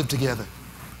 let's all live together.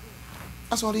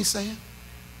 That's all he's saying.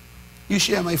 You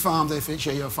share my farms, I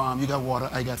share your farm. You got water,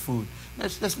 I got food.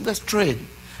 Let's trade.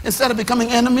 Instead of becoming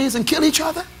enemies and kill each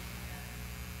other.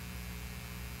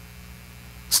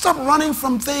 Stop running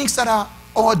from things that are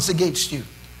odds against you.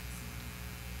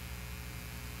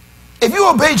 If you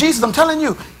obey Jesus, I'm telling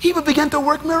you, he will begin to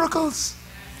work miracles.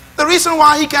 The reason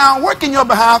why he can't work in your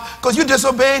behalf, because you're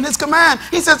disobeying his command.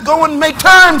 He says, go and make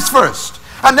terms first.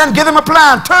 And then give him a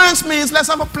plan. Terms means let's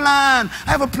have a plan. I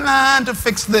have a plan to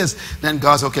fix this. Then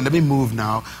God's, okay, let me move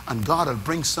now. And God will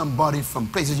bring somebody from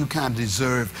places you can't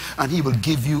deserve. And he will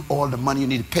give you all the money you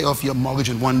need to pay off your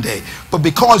mortgage in one day. But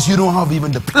because you don't have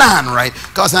even the plan right,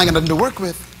 God's not got nothing to work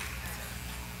with.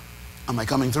 Am I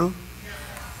coming through?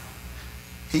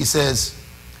 He says,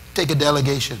 take a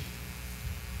delegation.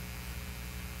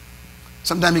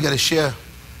 Sometimes you got to share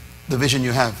the vision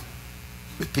you have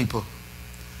with people.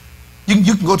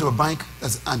 You can go to a bank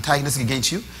that's antagonistic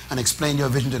against you and explain your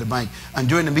vision to the bank. And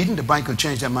during the meeting, the bank will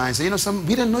change their mind and say, you know,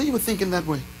 we didn't know you were thinking that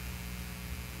way.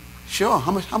 Sure,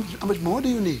 how much more do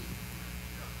you need?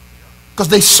 Because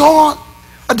they saw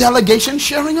a delegation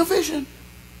sharing a vision.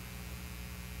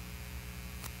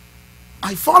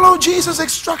 I follow Jesus'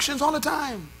 instructions all the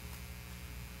time.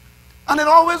 And it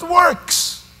always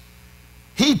works.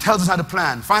 He tells us how to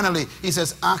plan. Finally, he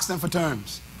says, ask them for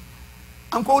terms.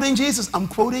 I'm quoting Jesus. I'm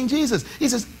quoting Jesus. He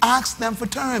says, ask them for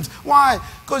terms. Why?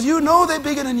 Because you know they're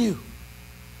bigger than you.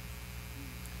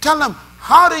 Tell them,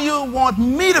 how do you want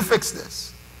me to fix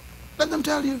this? Let them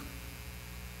tell you.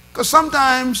 Because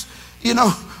sometimes, you know,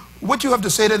 what you have to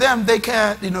say to them, they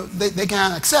can't, you know, they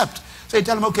can't accept. So you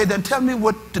tell them, okay, then tell me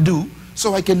what to do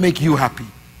so I can make you happy.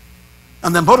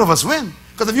 And then both of us win.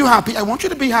 Because if you're happy, I want you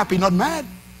to be happy, not mad.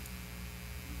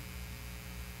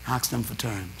 Ask them for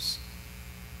terms.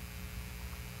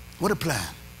 What a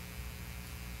plan.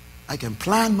 I can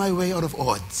plan my way out of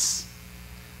odds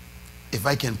if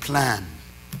I can plan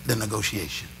the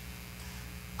negotiation.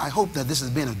 I hope that this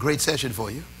has been a great session for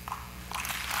you.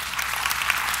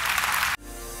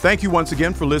 Thank you once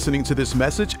again for listening to this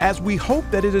message, as we hope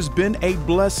that it has been a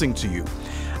blessing to you.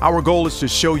 Our goal is to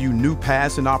show you new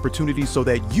paths and opportunities so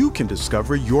that you can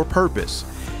discover your purpose.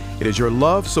 It is your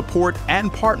love, support,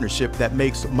 and partnership that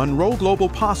makes Munroe Global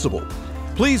possible.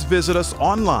 Please visit us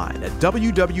online at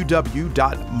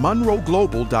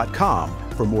www.munroglobal.com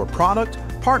for more product,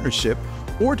 partnership,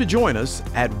 or to join us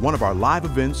at one of our live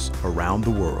events around the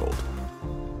world.